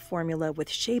Moisturizing Formula with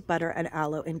shea butter and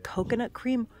aloe in coconut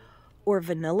cream or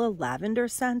vanilla lavender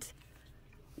scent.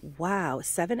 Wow,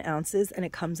 7 ounces and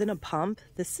it comes in a pump.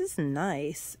 This is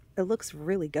nice. It looks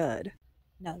really good.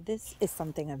 Now this is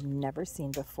something I've never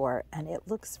seen before, and it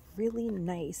looks really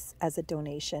nice as a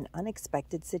donation.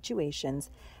 Unexpected situations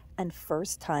and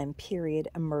first time period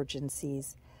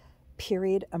emergencies.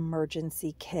 Period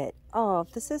emergency kit. Oh,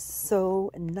 this is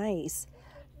so nice.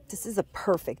 This is a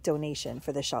perfect donation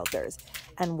for the shelters.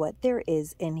 And what there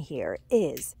is in here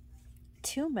is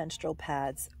 2 menstrual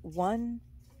pads, 1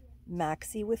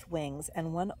 maxi with wings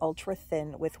and 1 ultra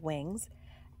thin with wings,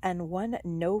 and 1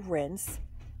 no rinse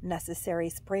necessary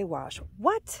spray wash.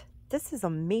 What? This is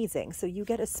amazing. So you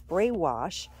get a spray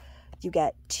wash, you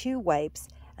get 2 wipes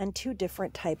and 2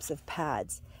 different types of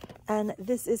pads. And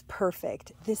this is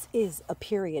perfect. This is a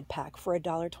period pack for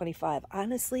 $1.25.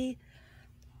 Honestly,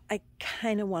 I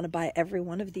kind of want to buy every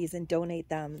one of these and donate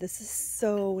them. This is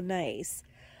so nice.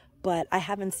 But I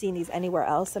haven't seen these anywhere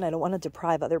else and I don't want to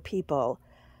deprive other people.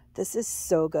 This is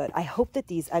so good. I hope that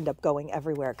these end up going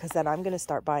everywhere because then I'm going to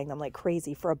start buying them like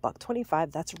crazy for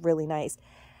 $1.25. That's really nice.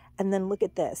 And then look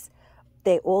at this.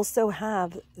 They also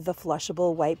have the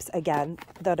flushable wipes again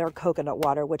that are coconut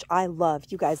water, which I love.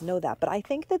 You guys know that. But I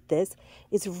think that this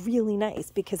is really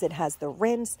nice because it has the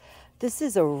rinse. This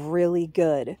is a really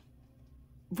good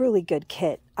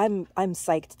kit. I'm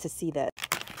psyched to see this.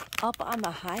 Up on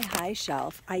the high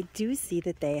shelf, I do see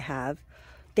that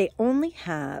they only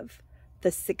have the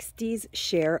 60s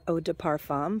Cher Eau de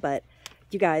Parfum, but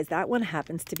you guys, that one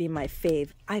happens to be my fave.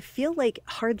 I feel like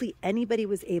hardly anybody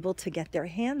was able to get their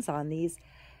hands on these,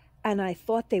 and I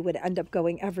thought they would end up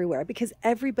going everywhere because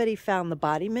everybody found the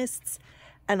body mists,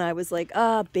 and I was like,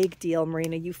 big deal,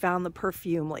 Marina, you found the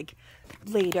perfume like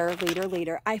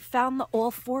later. I found all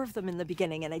 4 of them in the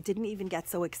beginning, and I didn't even get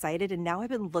so excited, and now I've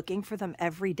been looking for them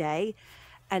every day,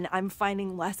 and I'm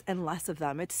finding less and less of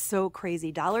them. It's so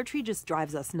crazy. Dollar Tree just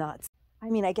drives us nuts. I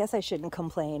mean, I guess I shouldn't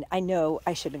complain. I know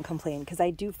I shouldn't complain because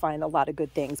I do find a lot of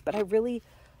good things, but I really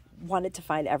wanted to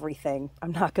find everything.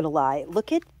 I'm not going to lie.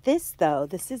 Look at this, though.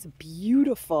 This is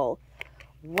beautiful.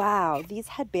 Wow, these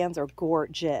headbands are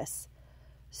gorgeous.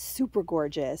 Super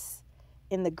gorgeous.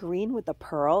 In the green with the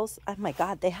pearls. Oh my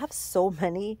God, they have so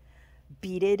many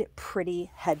beaded,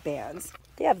 pretty headbands.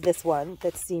 They have this one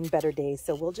that's seen better days,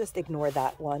 so we'll just ignore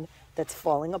that one that's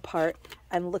falling apart.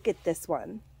 And look at this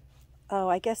one. Oh,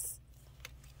 I guess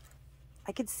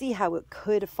I could see how it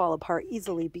could fall apart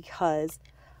easily because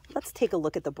let's take a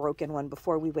look at the broken one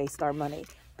before we waste our money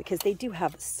because they do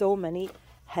have so many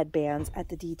headbands at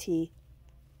the DT.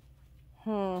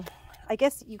 I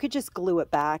guess you could just glue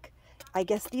it back. I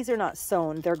guess these are not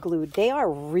sewn, they're glued. They are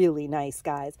really nice,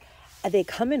 guys. They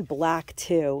come in black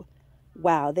too.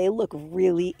 Wow, they look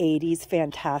really 80s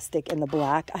fantastic in the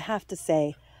black. I have to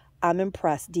say, I'm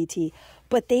impressed, DT.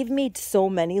 But they've made so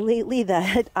many lately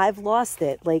that I've lost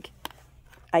it. Like,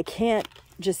 I can't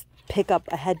just pick up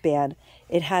a headband.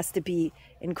 It has to be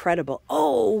incredible.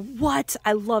 Oh, what?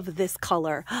 I love this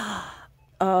color.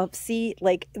 See,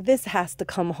 like this has to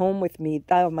come home with me.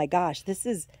 Oh my gosh, this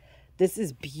is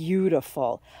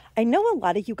beautiful. I know a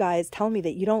lot of you guys tell me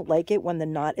that you don't like it when the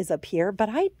knot is up here, but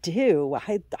I do.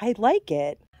 I like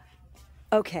it.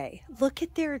 Okay, look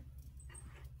at their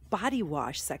body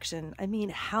wash section. I mean,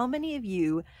 how many of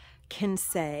you can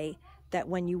say that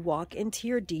when you walk into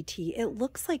your DT, it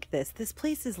looks like this? This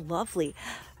place is lovely.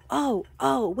 Oh,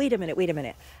 wait a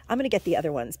minute. I'm going to get the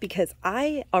other ones because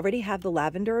I already have the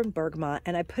lavender and bergamot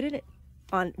and I put it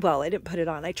on, well, I didn't put it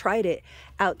on. I tried it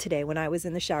out today when I was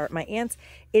in the shower at my aunt's.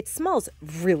 It smells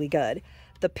really good.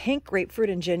 The pink grapefruit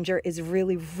and ginger is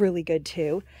really, really good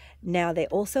too. Now they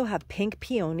also have pink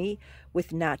peony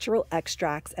with natural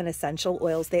extracts and essential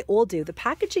oils. They all do. The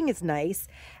packaging is nice,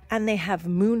 and they have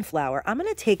moonflower. I'm going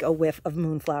to take a whiff of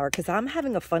moonflower because I'm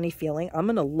having a funny feeling I'm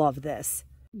going to love this.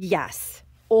 Yes,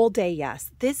 all day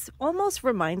yes. This almost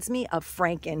reminds me of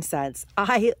frankincense.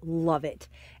 I love it.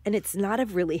 And it's not a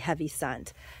really heavy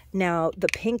scent. Now the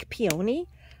pink peony,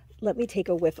 let me take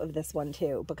a whiff of this one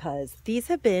too, because these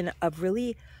have been a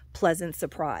really pleasant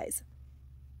surprise.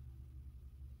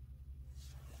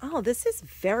 Oh, this is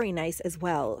very nice as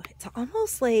well. It's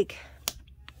almost like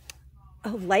a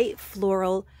light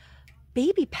floral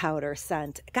baby powder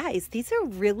scent. Guys, these are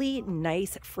really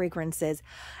nice fragrances.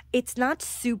 It's not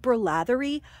super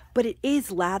lathery, but it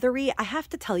is lathery. I have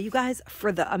to tell you guys,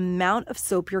 for the amount of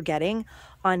soap you're getting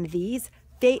on these,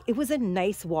 it was a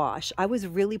nice wash. I was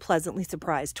really pleasantly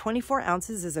surprised. 24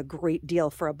 ounces is a great deal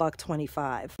for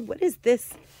 $1.25. What is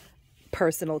this?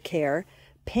 Personal care,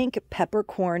 pink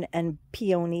peppercorn and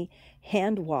peony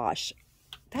hand wash.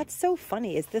 That's so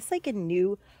funny. Is this like a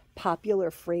new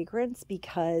popular fragrance?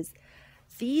 Because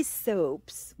these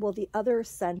soaps, well, the other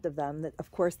scent of them that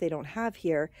of course they don't have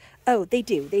here, oh, they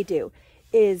do,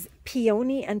 is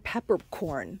peony and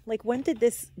peppercorn. Like, when did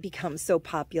this become so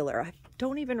popular? I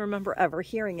don't even remember ever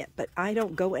hearing it, but I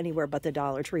don't go anywhere but the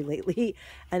Dollar Tree lately,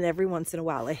 and every once in a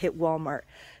while I hit Walmart.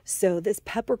 So this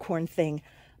peppercorn thing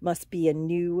must be a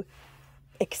new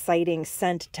exciting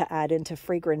scent to add into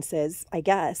fragrances, I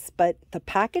guess. But the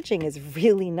packaging is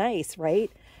really nice, right?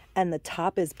 And the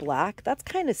top is black. That's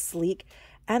kind of sleek.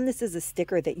 And this is a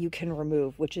sticker that you can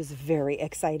remove, which is very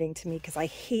exciting to me because I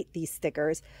hate these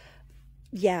stickers.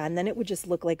 Yeah, and then it would just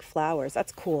look like flowers.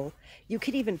 That's cool. You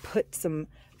could even put some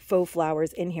faux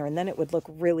flowers in here and then it would look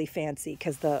really fancy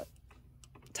because the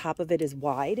top of it is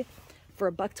wide.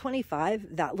 For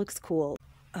 $1.25, that looks cool.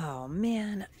 Oh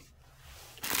man,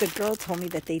 the girl told me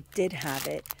that they did have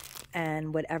it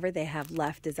and whatever they have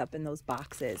left is up in those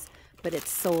boxes, but it's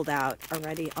sold out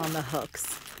already on the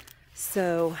hooks.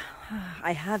 So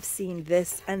I have seen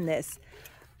this and this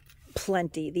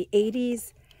plenty. The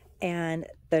 80s and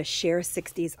the Share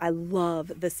 60s. I love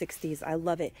the 60s. I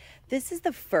love it. This is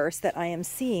the first that I am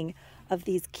seeing of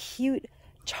these cute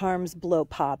Charms blow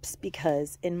pops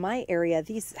because in my area,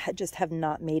 these just have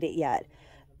not made it yet.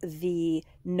 The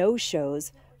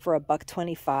no-shows for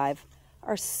 $1.25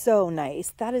 are so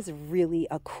nice. That is really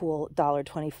a cool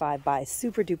 $1.25 buy.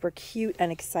 Super duper cute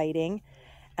and exciting.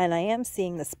 And I am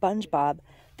seeing the SpongeBob.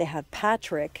 They have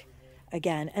Patrick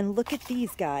again. And look at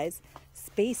these guys.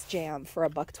 Space Jam for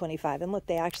 $1.25. And look,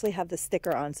 they actually have the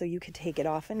sticker on so you could take it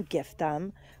off and gift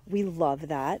them. We love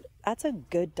that. That's a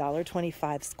good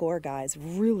 $1.25 score, guys.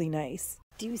 Really nice.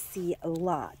 Do you see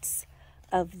lots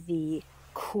of the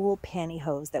cool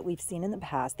pantyhose that we've seen in the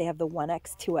past? They have the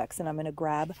 1X, 2X, and I'm going to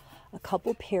grab a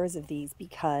couple pairs of these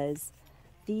because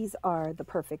these are the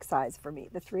perfect size for me.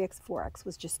 The 3X, 4X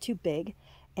was just too big,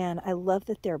 and I love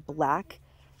that they're black,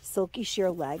 silky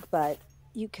sheer leg, but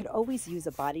you could always use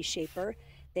a body shaper.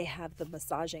 They have the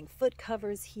massaging foot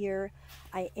covers here.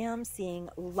 I am seeing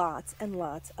lots and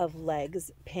lots of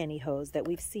legs pantyhose that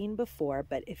we've seen before,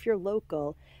 but if you're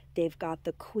local, they've got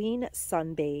the Queen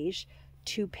Sun Beige,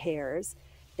 2 pairs.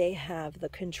 They have the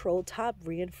Control Top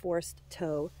Reinforced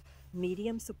Toe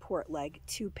Medium Support Leg,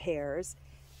 2 pairs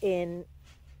in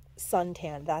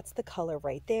suntan. That's the color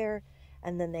right there.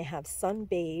 And then they have Sun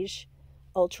Beige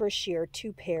Ultra Sheer,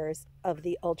 2 pairs of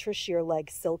the Ultra Sheer Leg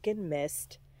Silken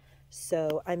Mist.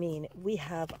 So, I mean, we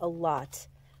have a lot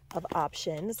of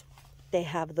options. They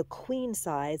have the queen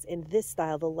size in this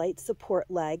style, the light support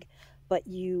leg, but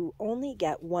you only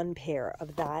get 1 pair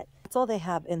of that. That's all they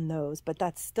have in those, but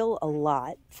that's still a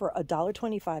lot. For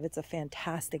 $1.25, it's a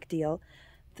fantastic deal.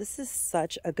 This is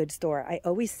such a good store. I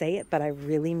always say it, but I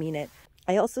really mean it.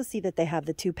 I also see that they have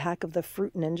the 2-pack of the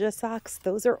Fruit Ninja socks.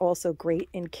 Those are also great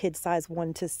in kid size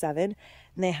 1 to 7,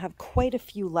 and they have quite a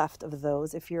few left of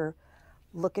those. If you're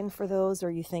looking for those or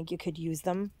you think you could use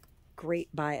them, great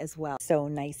buy as well. So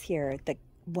nice here. The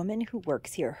woman who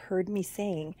works here heard me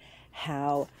saying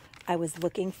how I was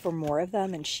looking for more of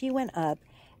them, and she went up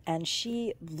and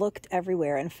she looked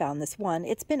everywhere and found this one.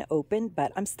 It's been opened,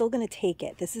 but I'm still going to take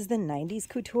it. This is the 90s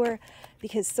couture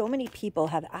because so many people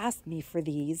have asked me for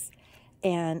these,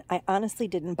 and I honestly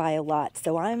didn't buy a lot,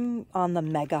 so I'm on the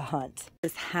mega hunt.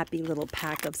 This happy little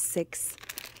pack of 6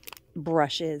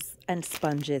 brushes and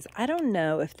sponges. I don't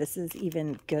know if this is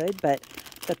even good, but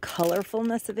the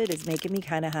colorfulness of it is making me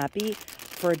kind of happy.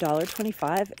 for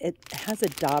 $1.25. It has a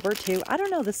dauber too. I don't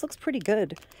know. This looks pretty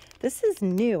good. This is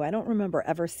new. I don't remember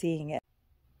ever seeing it.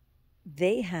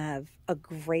 They have a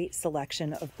great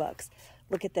selection of books.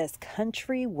 Look at this.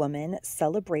 Country Woman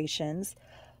Celebrations,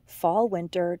 Fall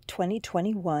Winter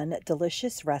 2021,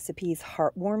 Delicious Recipes,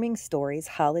 Heartwarming Stories,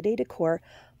 Holiday Decor,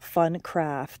 Fun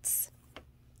Crafts.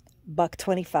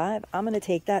 $1.25. I'm going to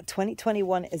take that.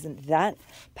 2021 isn't that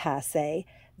passe.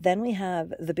 Then we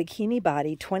have The Bikini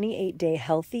Body 28-Day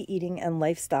Healthy Eating and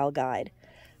Lifestyle Guide.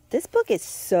 This book is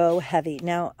so heavy.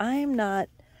 Now, I'm not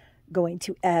going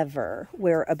to ever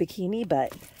wear a bikini,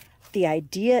 but the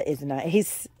idea is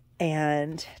nice.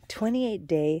 And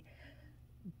 28-Day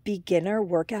Beginner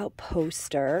Workout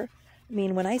Poster. I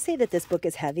mean, when I say that this book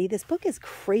is heavy, this book is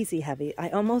crazy heavy. I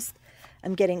almost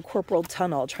am getting corporal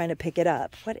tunnel trying to pick it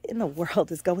up. What in the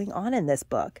world is going on in this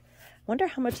book? Wonder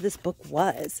how much this book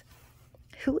was.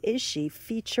 Who is she?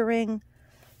 Featuring,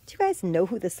 do you guys know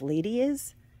who this lady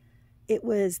is? It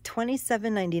was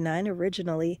 $27.99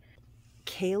 originally.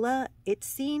 Kayla, it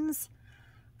seems.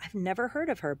 I've never heard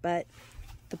of her, but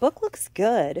the book looks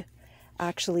good.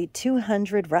 Actually,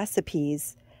 200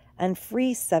 recipes and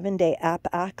free 7-day app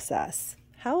access.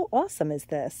 How awesome is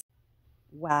this?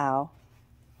 Wow.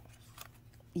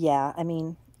 Yeah, I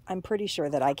mean, I'm pretty sure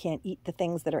that I can't eat the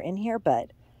things that are in here,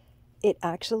 but it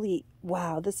actually,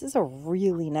 wow, this is a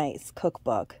really nice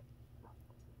cookbook.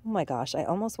 Oh my gosh, I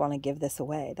almost want to give this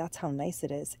away. That's how nice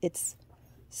it is. It's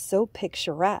so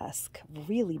picturesque,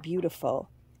 really beautiful.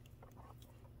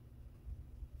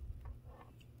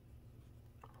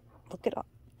 Look at all,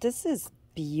 this is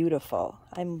beautiful.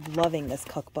 I'm loving this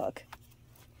cookbook.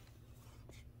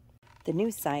 The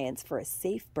New Science for a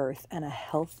Safe Birth and a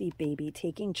Healthy Baby,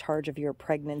 Taking Charge of Your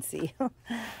Pregnancy.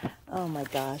 Oh my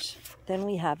gosh. Then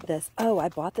we have this. Oh, I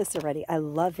bought this already. I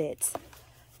love it.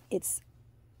 It's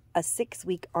a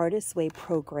 6-week Artist's Way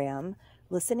program,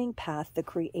 Listening Path, the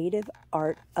Creative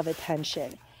Art of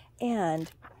Attention.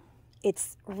 And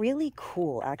it's really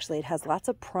cool, actually. It has lots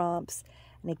of prompts,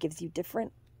 and it gives you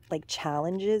different, like,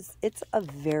 challenges. It's a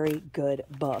very good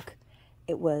book.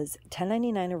 It was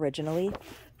 $10.99 originally.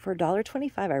 For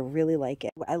 $1.25, I really like it.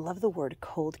 I love the word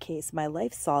cold case. My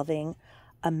life solving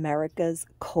America's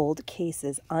cold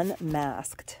cases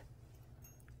unmasked.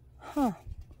 Huh.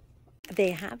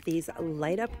 They have these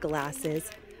light up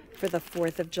glasses for the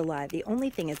 4th of July. The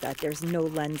only thing is that there's no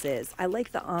lenses. I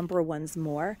like the ombre ones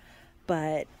more,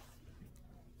 but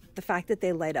the fact that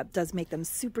they light up does make them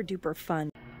super duper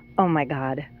fun. Oh my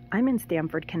God. I'm in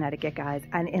Stamford, Connecticut, guys.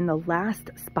 And in the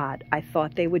last spot I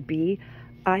thought they would be,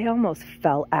 I almost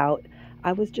fell out.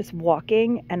 I was just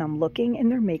walking and I'm looking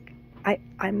and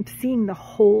I'm seeing the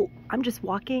whole, I'm just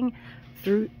walking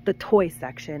through the toy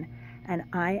section and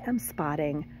I am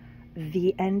spotting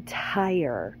the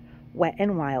entire Wet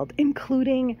n Wild,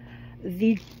 including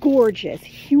the gorgeous,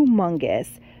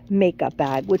 humongous makeup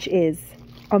bag, which is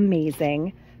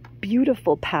amazing.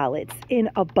 Beautiful palettes in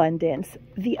abundance.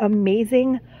 The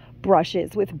amazing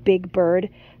brushes with Big Bird,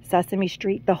 Sesame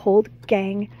Street, the whole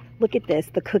gang. Look at this,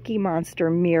 the Cookie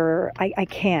Monster mirror. I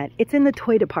can't. It's in the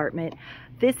toy department.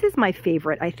 This is my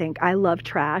favorite, I think. I love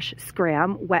trash,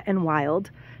 Scram, Wet n Wild,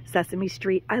 Sesame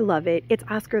Street. I love it. It's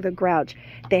Oscar the Grouch.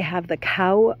 They have the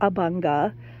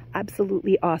Cowabunga.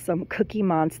 Absolutely awesome. Cookie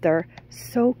Monster.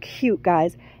 So cute,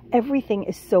 guys. Everything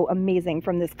is so amazing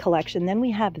from this collection. Then we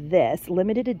have this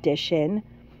limited edition.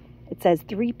 It says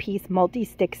 3-piece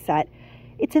multi-stick set.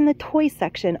 It's in the toy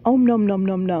section. Oh, nom, nom,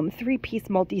 nom, nom. 3-piece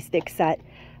multi-stick set.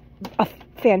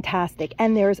 Fantastic.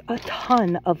 And there's a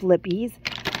ton of lippies.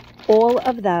 All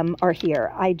of them are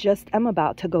here. I just am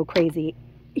about to go crazy.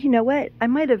 You know what? I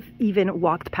might have even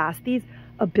walked past these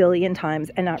a billion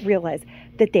times and not realized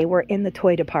that they were in the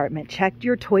toy department. Check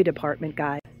your toy department,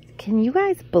 guys. Can you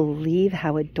guys believe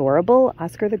how adorable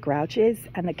Oscar the Grouch is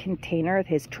and the container of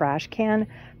his trash can,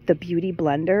 the beauty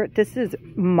blender? This is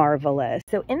marvelous.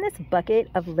 So in this bucket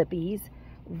of lippies,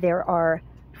 there are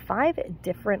 5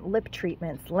 different lip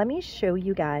treatments. Let me show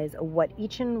you guys what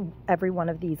each and every one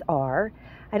of these are.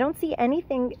 I don't see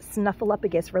anything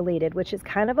Snuffleupagus related, which is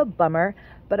kind of a bummer,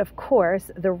 but of course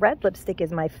the red lipstick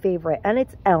is my favorite, and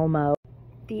it's Elmo.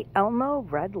 The Elmo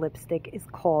red lipstick is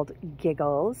called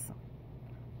Giggles.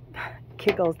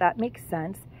 Giggles, that makes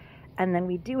sense. And then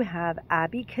we do have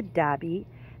Abby Cadabby,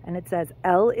 and it says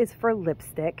L is for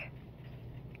lipstick.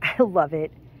 I love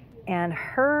it. And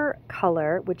her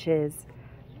color, which is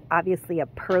obviously a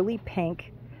pearly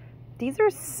pink. These are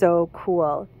so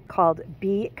cool, called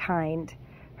Be Kind.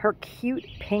 Her cute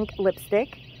pink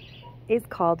lipstick is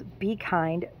called Be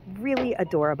Kind, really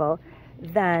adorable.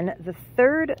 Then the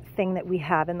third thing that we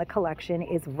have in the collection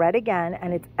is red again,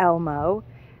 and it's Elmo.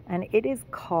 And it is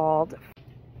called,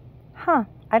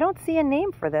 I don't see a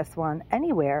name for this one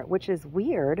anywhere, which is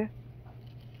weird.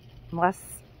 Unless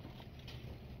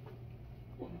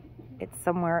it's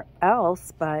somewhere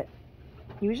else, but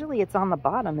usually it's on the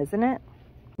bottom, isn't it?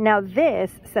 Now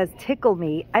this says Tickle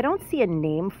Me. I don't see a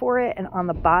name for it, and on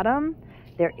the bottom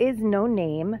there is no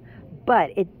name,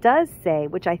 but it does say,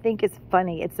 which I think is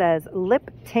funny, it says Lip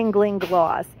Tingling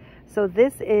Gloss. So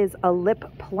this is a lip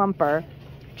plumper.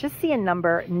 Just see a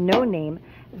number, no name.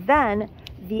 Then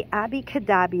the Abby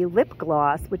Cadabby lip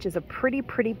gloss, which is a pretty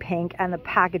pink, and the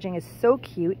packaging is so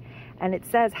cute, and it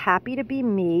says Happy to Be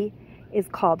Me, is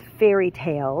called Fairy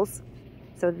Tales.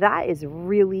 So that is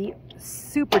really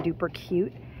super duper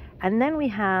cute. And then we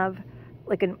have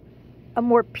like a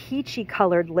more peachy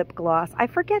colored lip gloss. I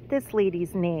forget this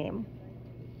lady's name.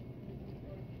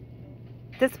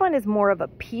 This one is more of a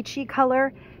peachy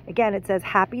color. Again, it says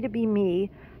Happy to Be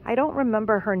Me. I don't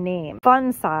remember her name.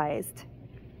 Fun sized.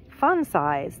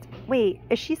 Wait,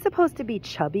 is she supposed to be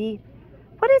chubby?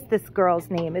 What is this girl's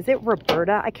name? Is it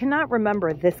Roberta? I cannot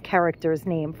remember this character's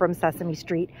name from Sesame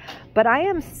Street, but I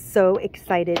am so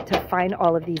excited to find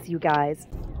all of these, you guys.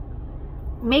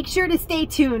 Make sure to stay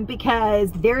tuned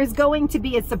because there's going to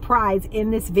be a surprise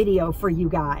in this video for you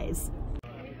guys.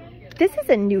 This is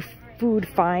a new food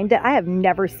find that I have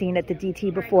never seen at the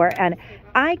DT before, and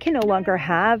I can no longer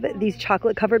have these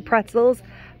chocolate covered pretzels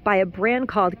by a brand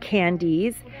called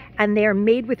Candies, and they're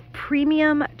made with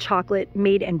premium chocolate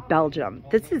made in Belgium.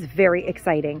 This is very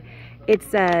exciting. It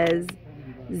says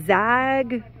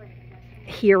Zag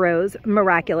Heroes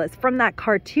Miraculous from that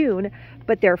cartoon,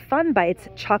 but they're Fun Bites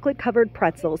chocolate covered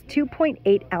pretzels,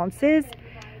 2.8 ounces,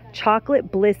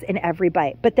 chocolate bliss in every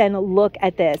bite. But then look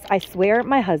at this. I swear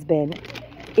my husband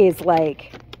is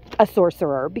like a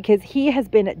sorcerer because he has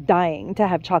been dying to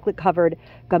have chocolate covered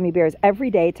gummy bears every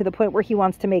day, to the point where he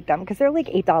wants to make them because they're like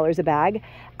 $8 a bag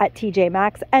at TJ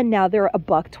Maxx, and now they're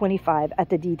 $1.25 at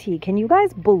the DT. Can you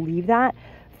guys believe that?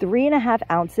 3.5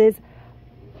 ounces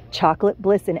chocolate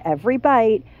bliss in every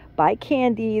bite by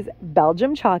Candies,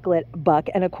 Belgium chocolate,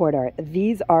 $1.25.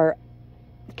 These are,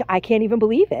 I can't even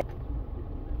believe it.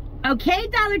 Okay,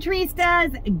 Dollar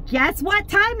Treestas, guess what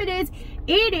time it is?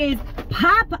 It is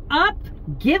pop-up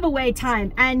giveaway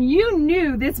time, and you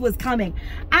knew this was coming.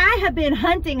 I have been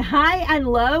hunting high and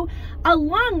low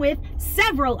along with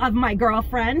several of my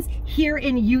girlfriends here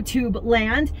in YouTube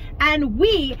land, and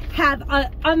we have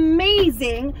an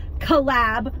amazing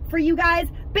collab for you guys.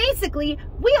 Basically,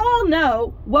 we all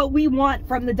know what we want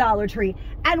from the Dollar Tree,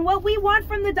 and what we want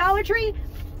from the Dollar Tree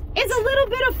is a little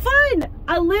bit of fun,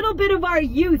 a little bit of our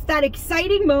youth, that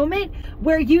exciting moment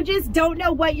where you just don't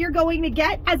know what you're going to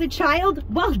get as a child.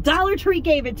 Well, Dollar Tree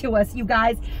gave it to us, you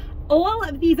guys. All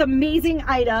of these amazing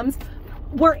items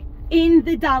were in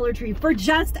the Dollar Tree for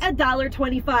just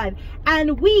 $1.25,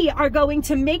 and we are going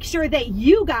to make sure that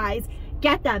you guys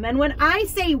get them. And when I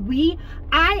say we,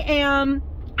 I'm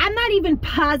not even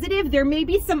positive. There may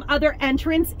be some other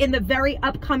entrants in the very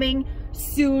upcoming,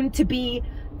 soon to be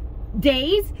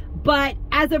days, but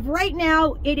as of right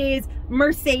now, it is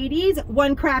Mercedes,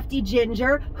 One Crafty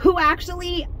Ginger, who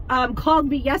actually called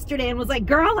me yesterday and was like,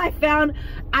 girl, I found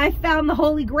the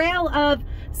holy grail of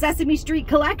Sesame Street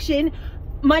collection.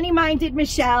 Money Minded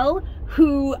Michelle,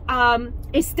 who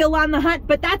is still on the hunt,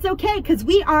 but that's okay because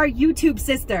we are YouTube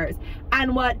sisters,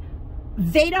 and what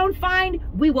they don't find,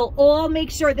 we will all make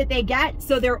sure that they get,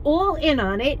 so they're all in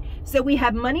on it. So we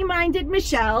have Money Minded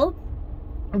Michelle,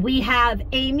 we have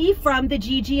Amy from the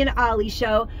Gigi and Ollie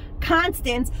show,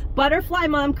 Constance, Butterfly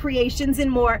Mom Creations, and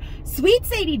more. Sweet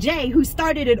Sadie J, who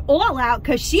started it all out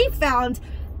because she found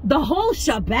the whole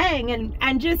shebang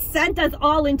and just sent us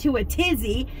all into a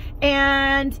tizzy.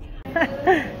 And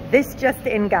this just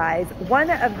in, guys, one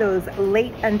of those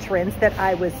late entrants that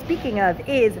I was speaking of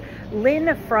is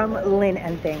Lynn from Lynn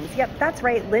and Things. Yep, that's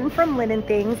right, Lynn from Lynn and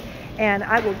Things. And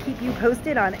I will keep you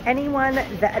posted on anyone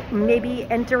that may be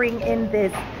entering in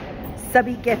this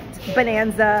subby gift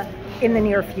bonanza in the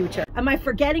near future. Am I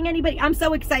forgetting anybody? I'm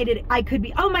so excited. I could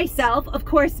be, oh, myself, of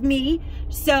course, me.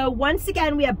 So once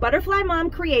again, we have Butterfly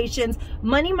Mom Creations,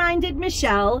 Money Minded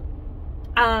Michelle,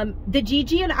 the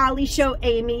Gigi and Ollie show,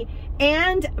 Amy,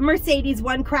 and Mercedes,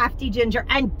 One Crafty Ginger.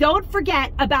 And don't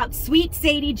forget about Sweet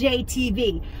Sadie J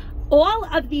TV. All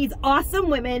of these awesome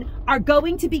women are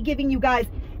going to be giving you guys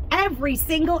every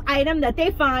single item that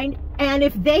they find, and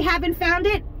if they haven't found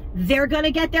it, they're gonna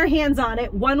get their hands on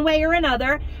it one way or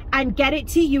another and get it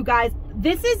to you guys.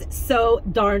 This is so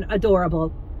darn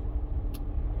adorable.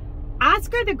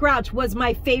 Oscar the Grouch was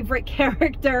my favorite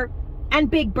character,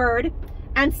 and Big Bird,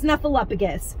 and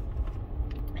Snuffleupagus.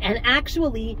 And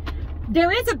actually,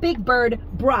 There is a big bird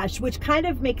brush, which kind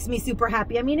of makes me super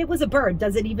happy. I mean, it was a bird.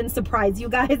 Does it even surprise you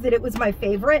guys that it was my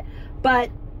favorite? But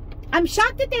I'm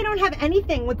shocked that they don't have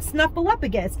anything with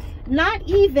Snuffleupagus. Not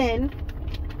even,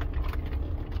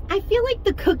 I feel like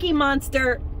the Cookie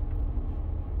Monster,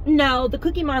 no, the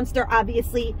Cookie Monster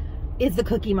obviously is the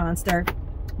Cookie Monster.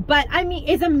 But I mean,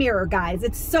 it's a mirror, guys.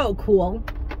 It's so cool.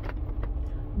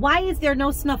 Why is there no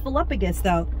Snuffleupagus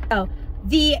though? Oh,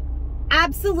 the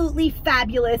absolutely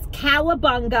fabulous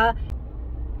Cowabunga.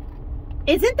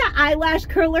 Isn't the eyelash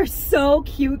curler so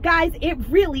cute, guys? It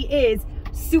really is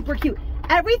super cute.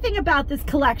 Everything about this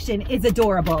collection is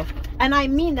adorable, and I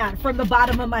mean that from the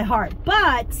bottom of my heart.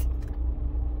 But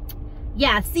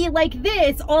yeah, see, like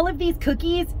this, all of these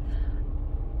cookies,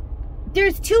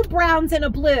 there's 2 browns and a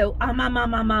blue.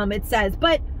 It says,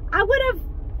 but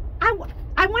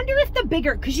I wonder if the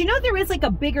bigger, because you know there is like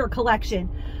a bigger collection.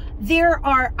 There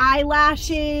are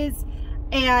eyelashes,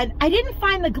 and I didn't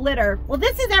find the glitter. Well,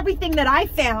 this is everything that I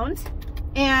found,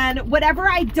 and whatever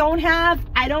I don't have,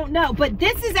 I don't know. But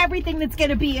this is everything that's going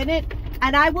to be in it,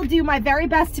 and I will do my very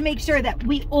best to make sure that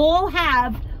we all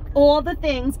have all the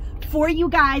things for you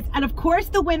guys. And of course,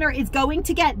 the winner is going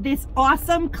to get this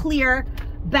awesome clear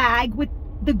bag with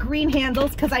the green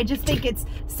handles, because I just think it's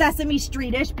Sesame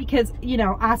Street-ish, because, you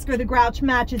know, Oscar the Grouch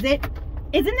matches it.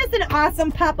 Isn't this an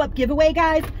awesome pop-up giveaway,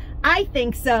 guys? I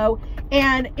think so.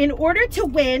 And in order to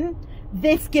win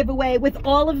this giveaway with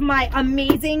all of my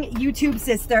amazing YouTube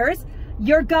sisters,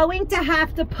 you're going to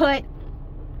have to put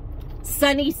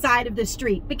sunny side of the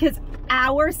street, because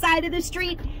our side of the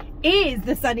street is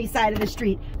the sunny side of the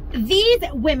street. These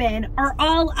women are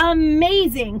all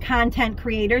amazing content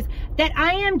creators that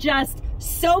I am just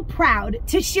so proud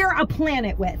to share a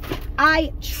planet with.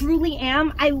 I truly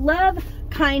am. I love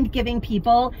kind giving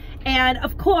people. And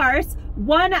of course,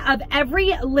 one of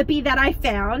every lippy that I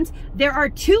found, there are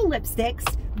 2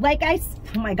 lipsticks.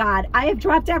 Oh my God, I have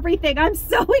dropped everything. I'm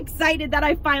so excited that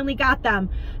I finally got them.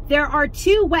 There are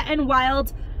 2 Wet n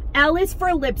Wild. L is for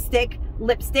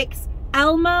lipsticks,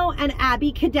 Elmo and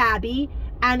Abby Cadabby.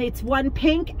 And it's 1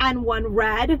 pink and 1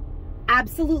 red.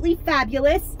 Absolutely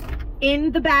fabulous.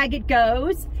 In the bag it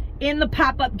goes. In the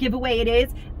pop-up giveaway it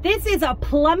is. This is a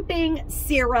plumping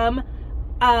serum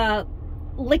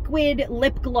liquid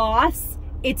lip gloss.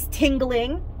 It's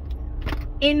tingling.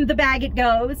 In the bag it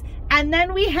goes. And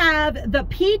then we have the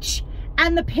peach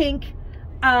and the pink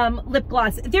lip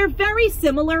gloss. They're very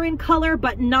similar in color,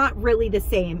 but not really the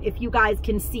same, if you guys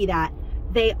can see that.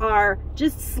 They are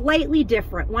just slightly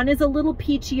different. One is a little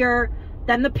peachier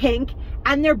than the pink,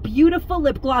 and they're beautiful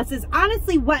lip glosses.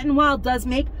 Honestly, Wet n Wild does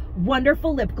make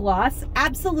wonderful lip gloss.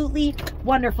 Absolutely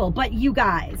wonderful. But you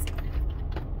guys,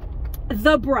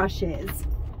 the brushes,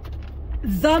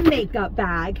 the makeup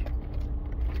bag,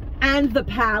 and the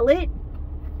palette,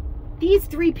 these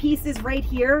 3 pieces right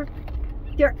here,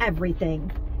 they're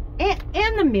everything.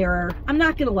 And the mirror, I'm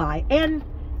not gonna lie. And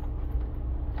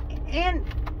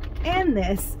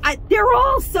this, they're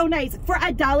all so nice for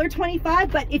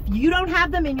 $1.25. But if you don't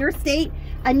have them in your state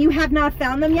and you have not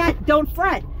found them yet, don't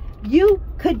fret. You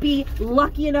could be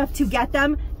lucky enough to get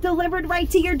them delivered right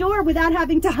to your door without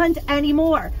having to hunt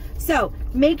anymore. So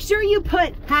make sure you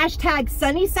put hashtag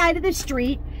sunny side of the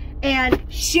street and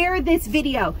share this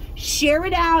video. Share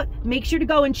it out. Make sure to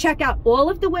go and check out all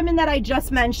of the women that I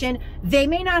just mentioned. They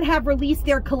may not have released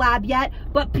their collab yet,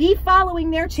 but be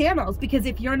following their channels, because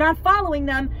if you're not following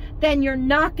them, then you're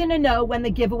not gonna know when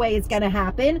the giveaway is gonna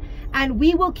happen. And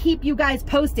we will keep you guys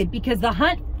posted, because the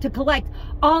hunt to collect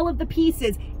all of the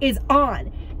pieces is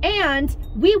on. And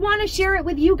we want to share it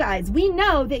with you guys. We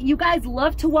know that you guys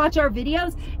love to watch our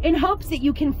videos in hopes that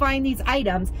you can find these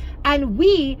items. And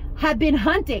we have been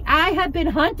hunting. I have been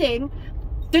hunting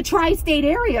the tri-state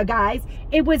area, guys.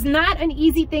 It was not an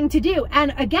easy thing to do.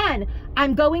 And again,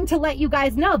 I'm going to let you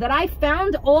guys know that I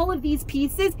found all of these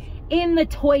pieces in the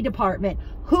toy department.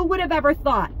 Who would have ever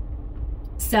thought?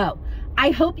 So I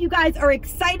hope you guys are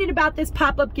excited about this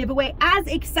pop-up giveaway, as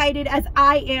excited as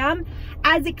I am,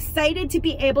 as excited to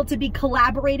be able to be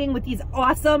collaborating with these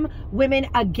awesome women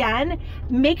again.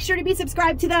 Make sure to be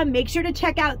subscribed to them. Make sure to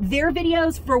check out their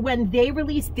videos for when they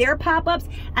release their pop-ups.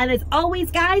 And as always,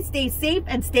 guys, stay safe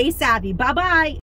and stay savvy. Bye-bye.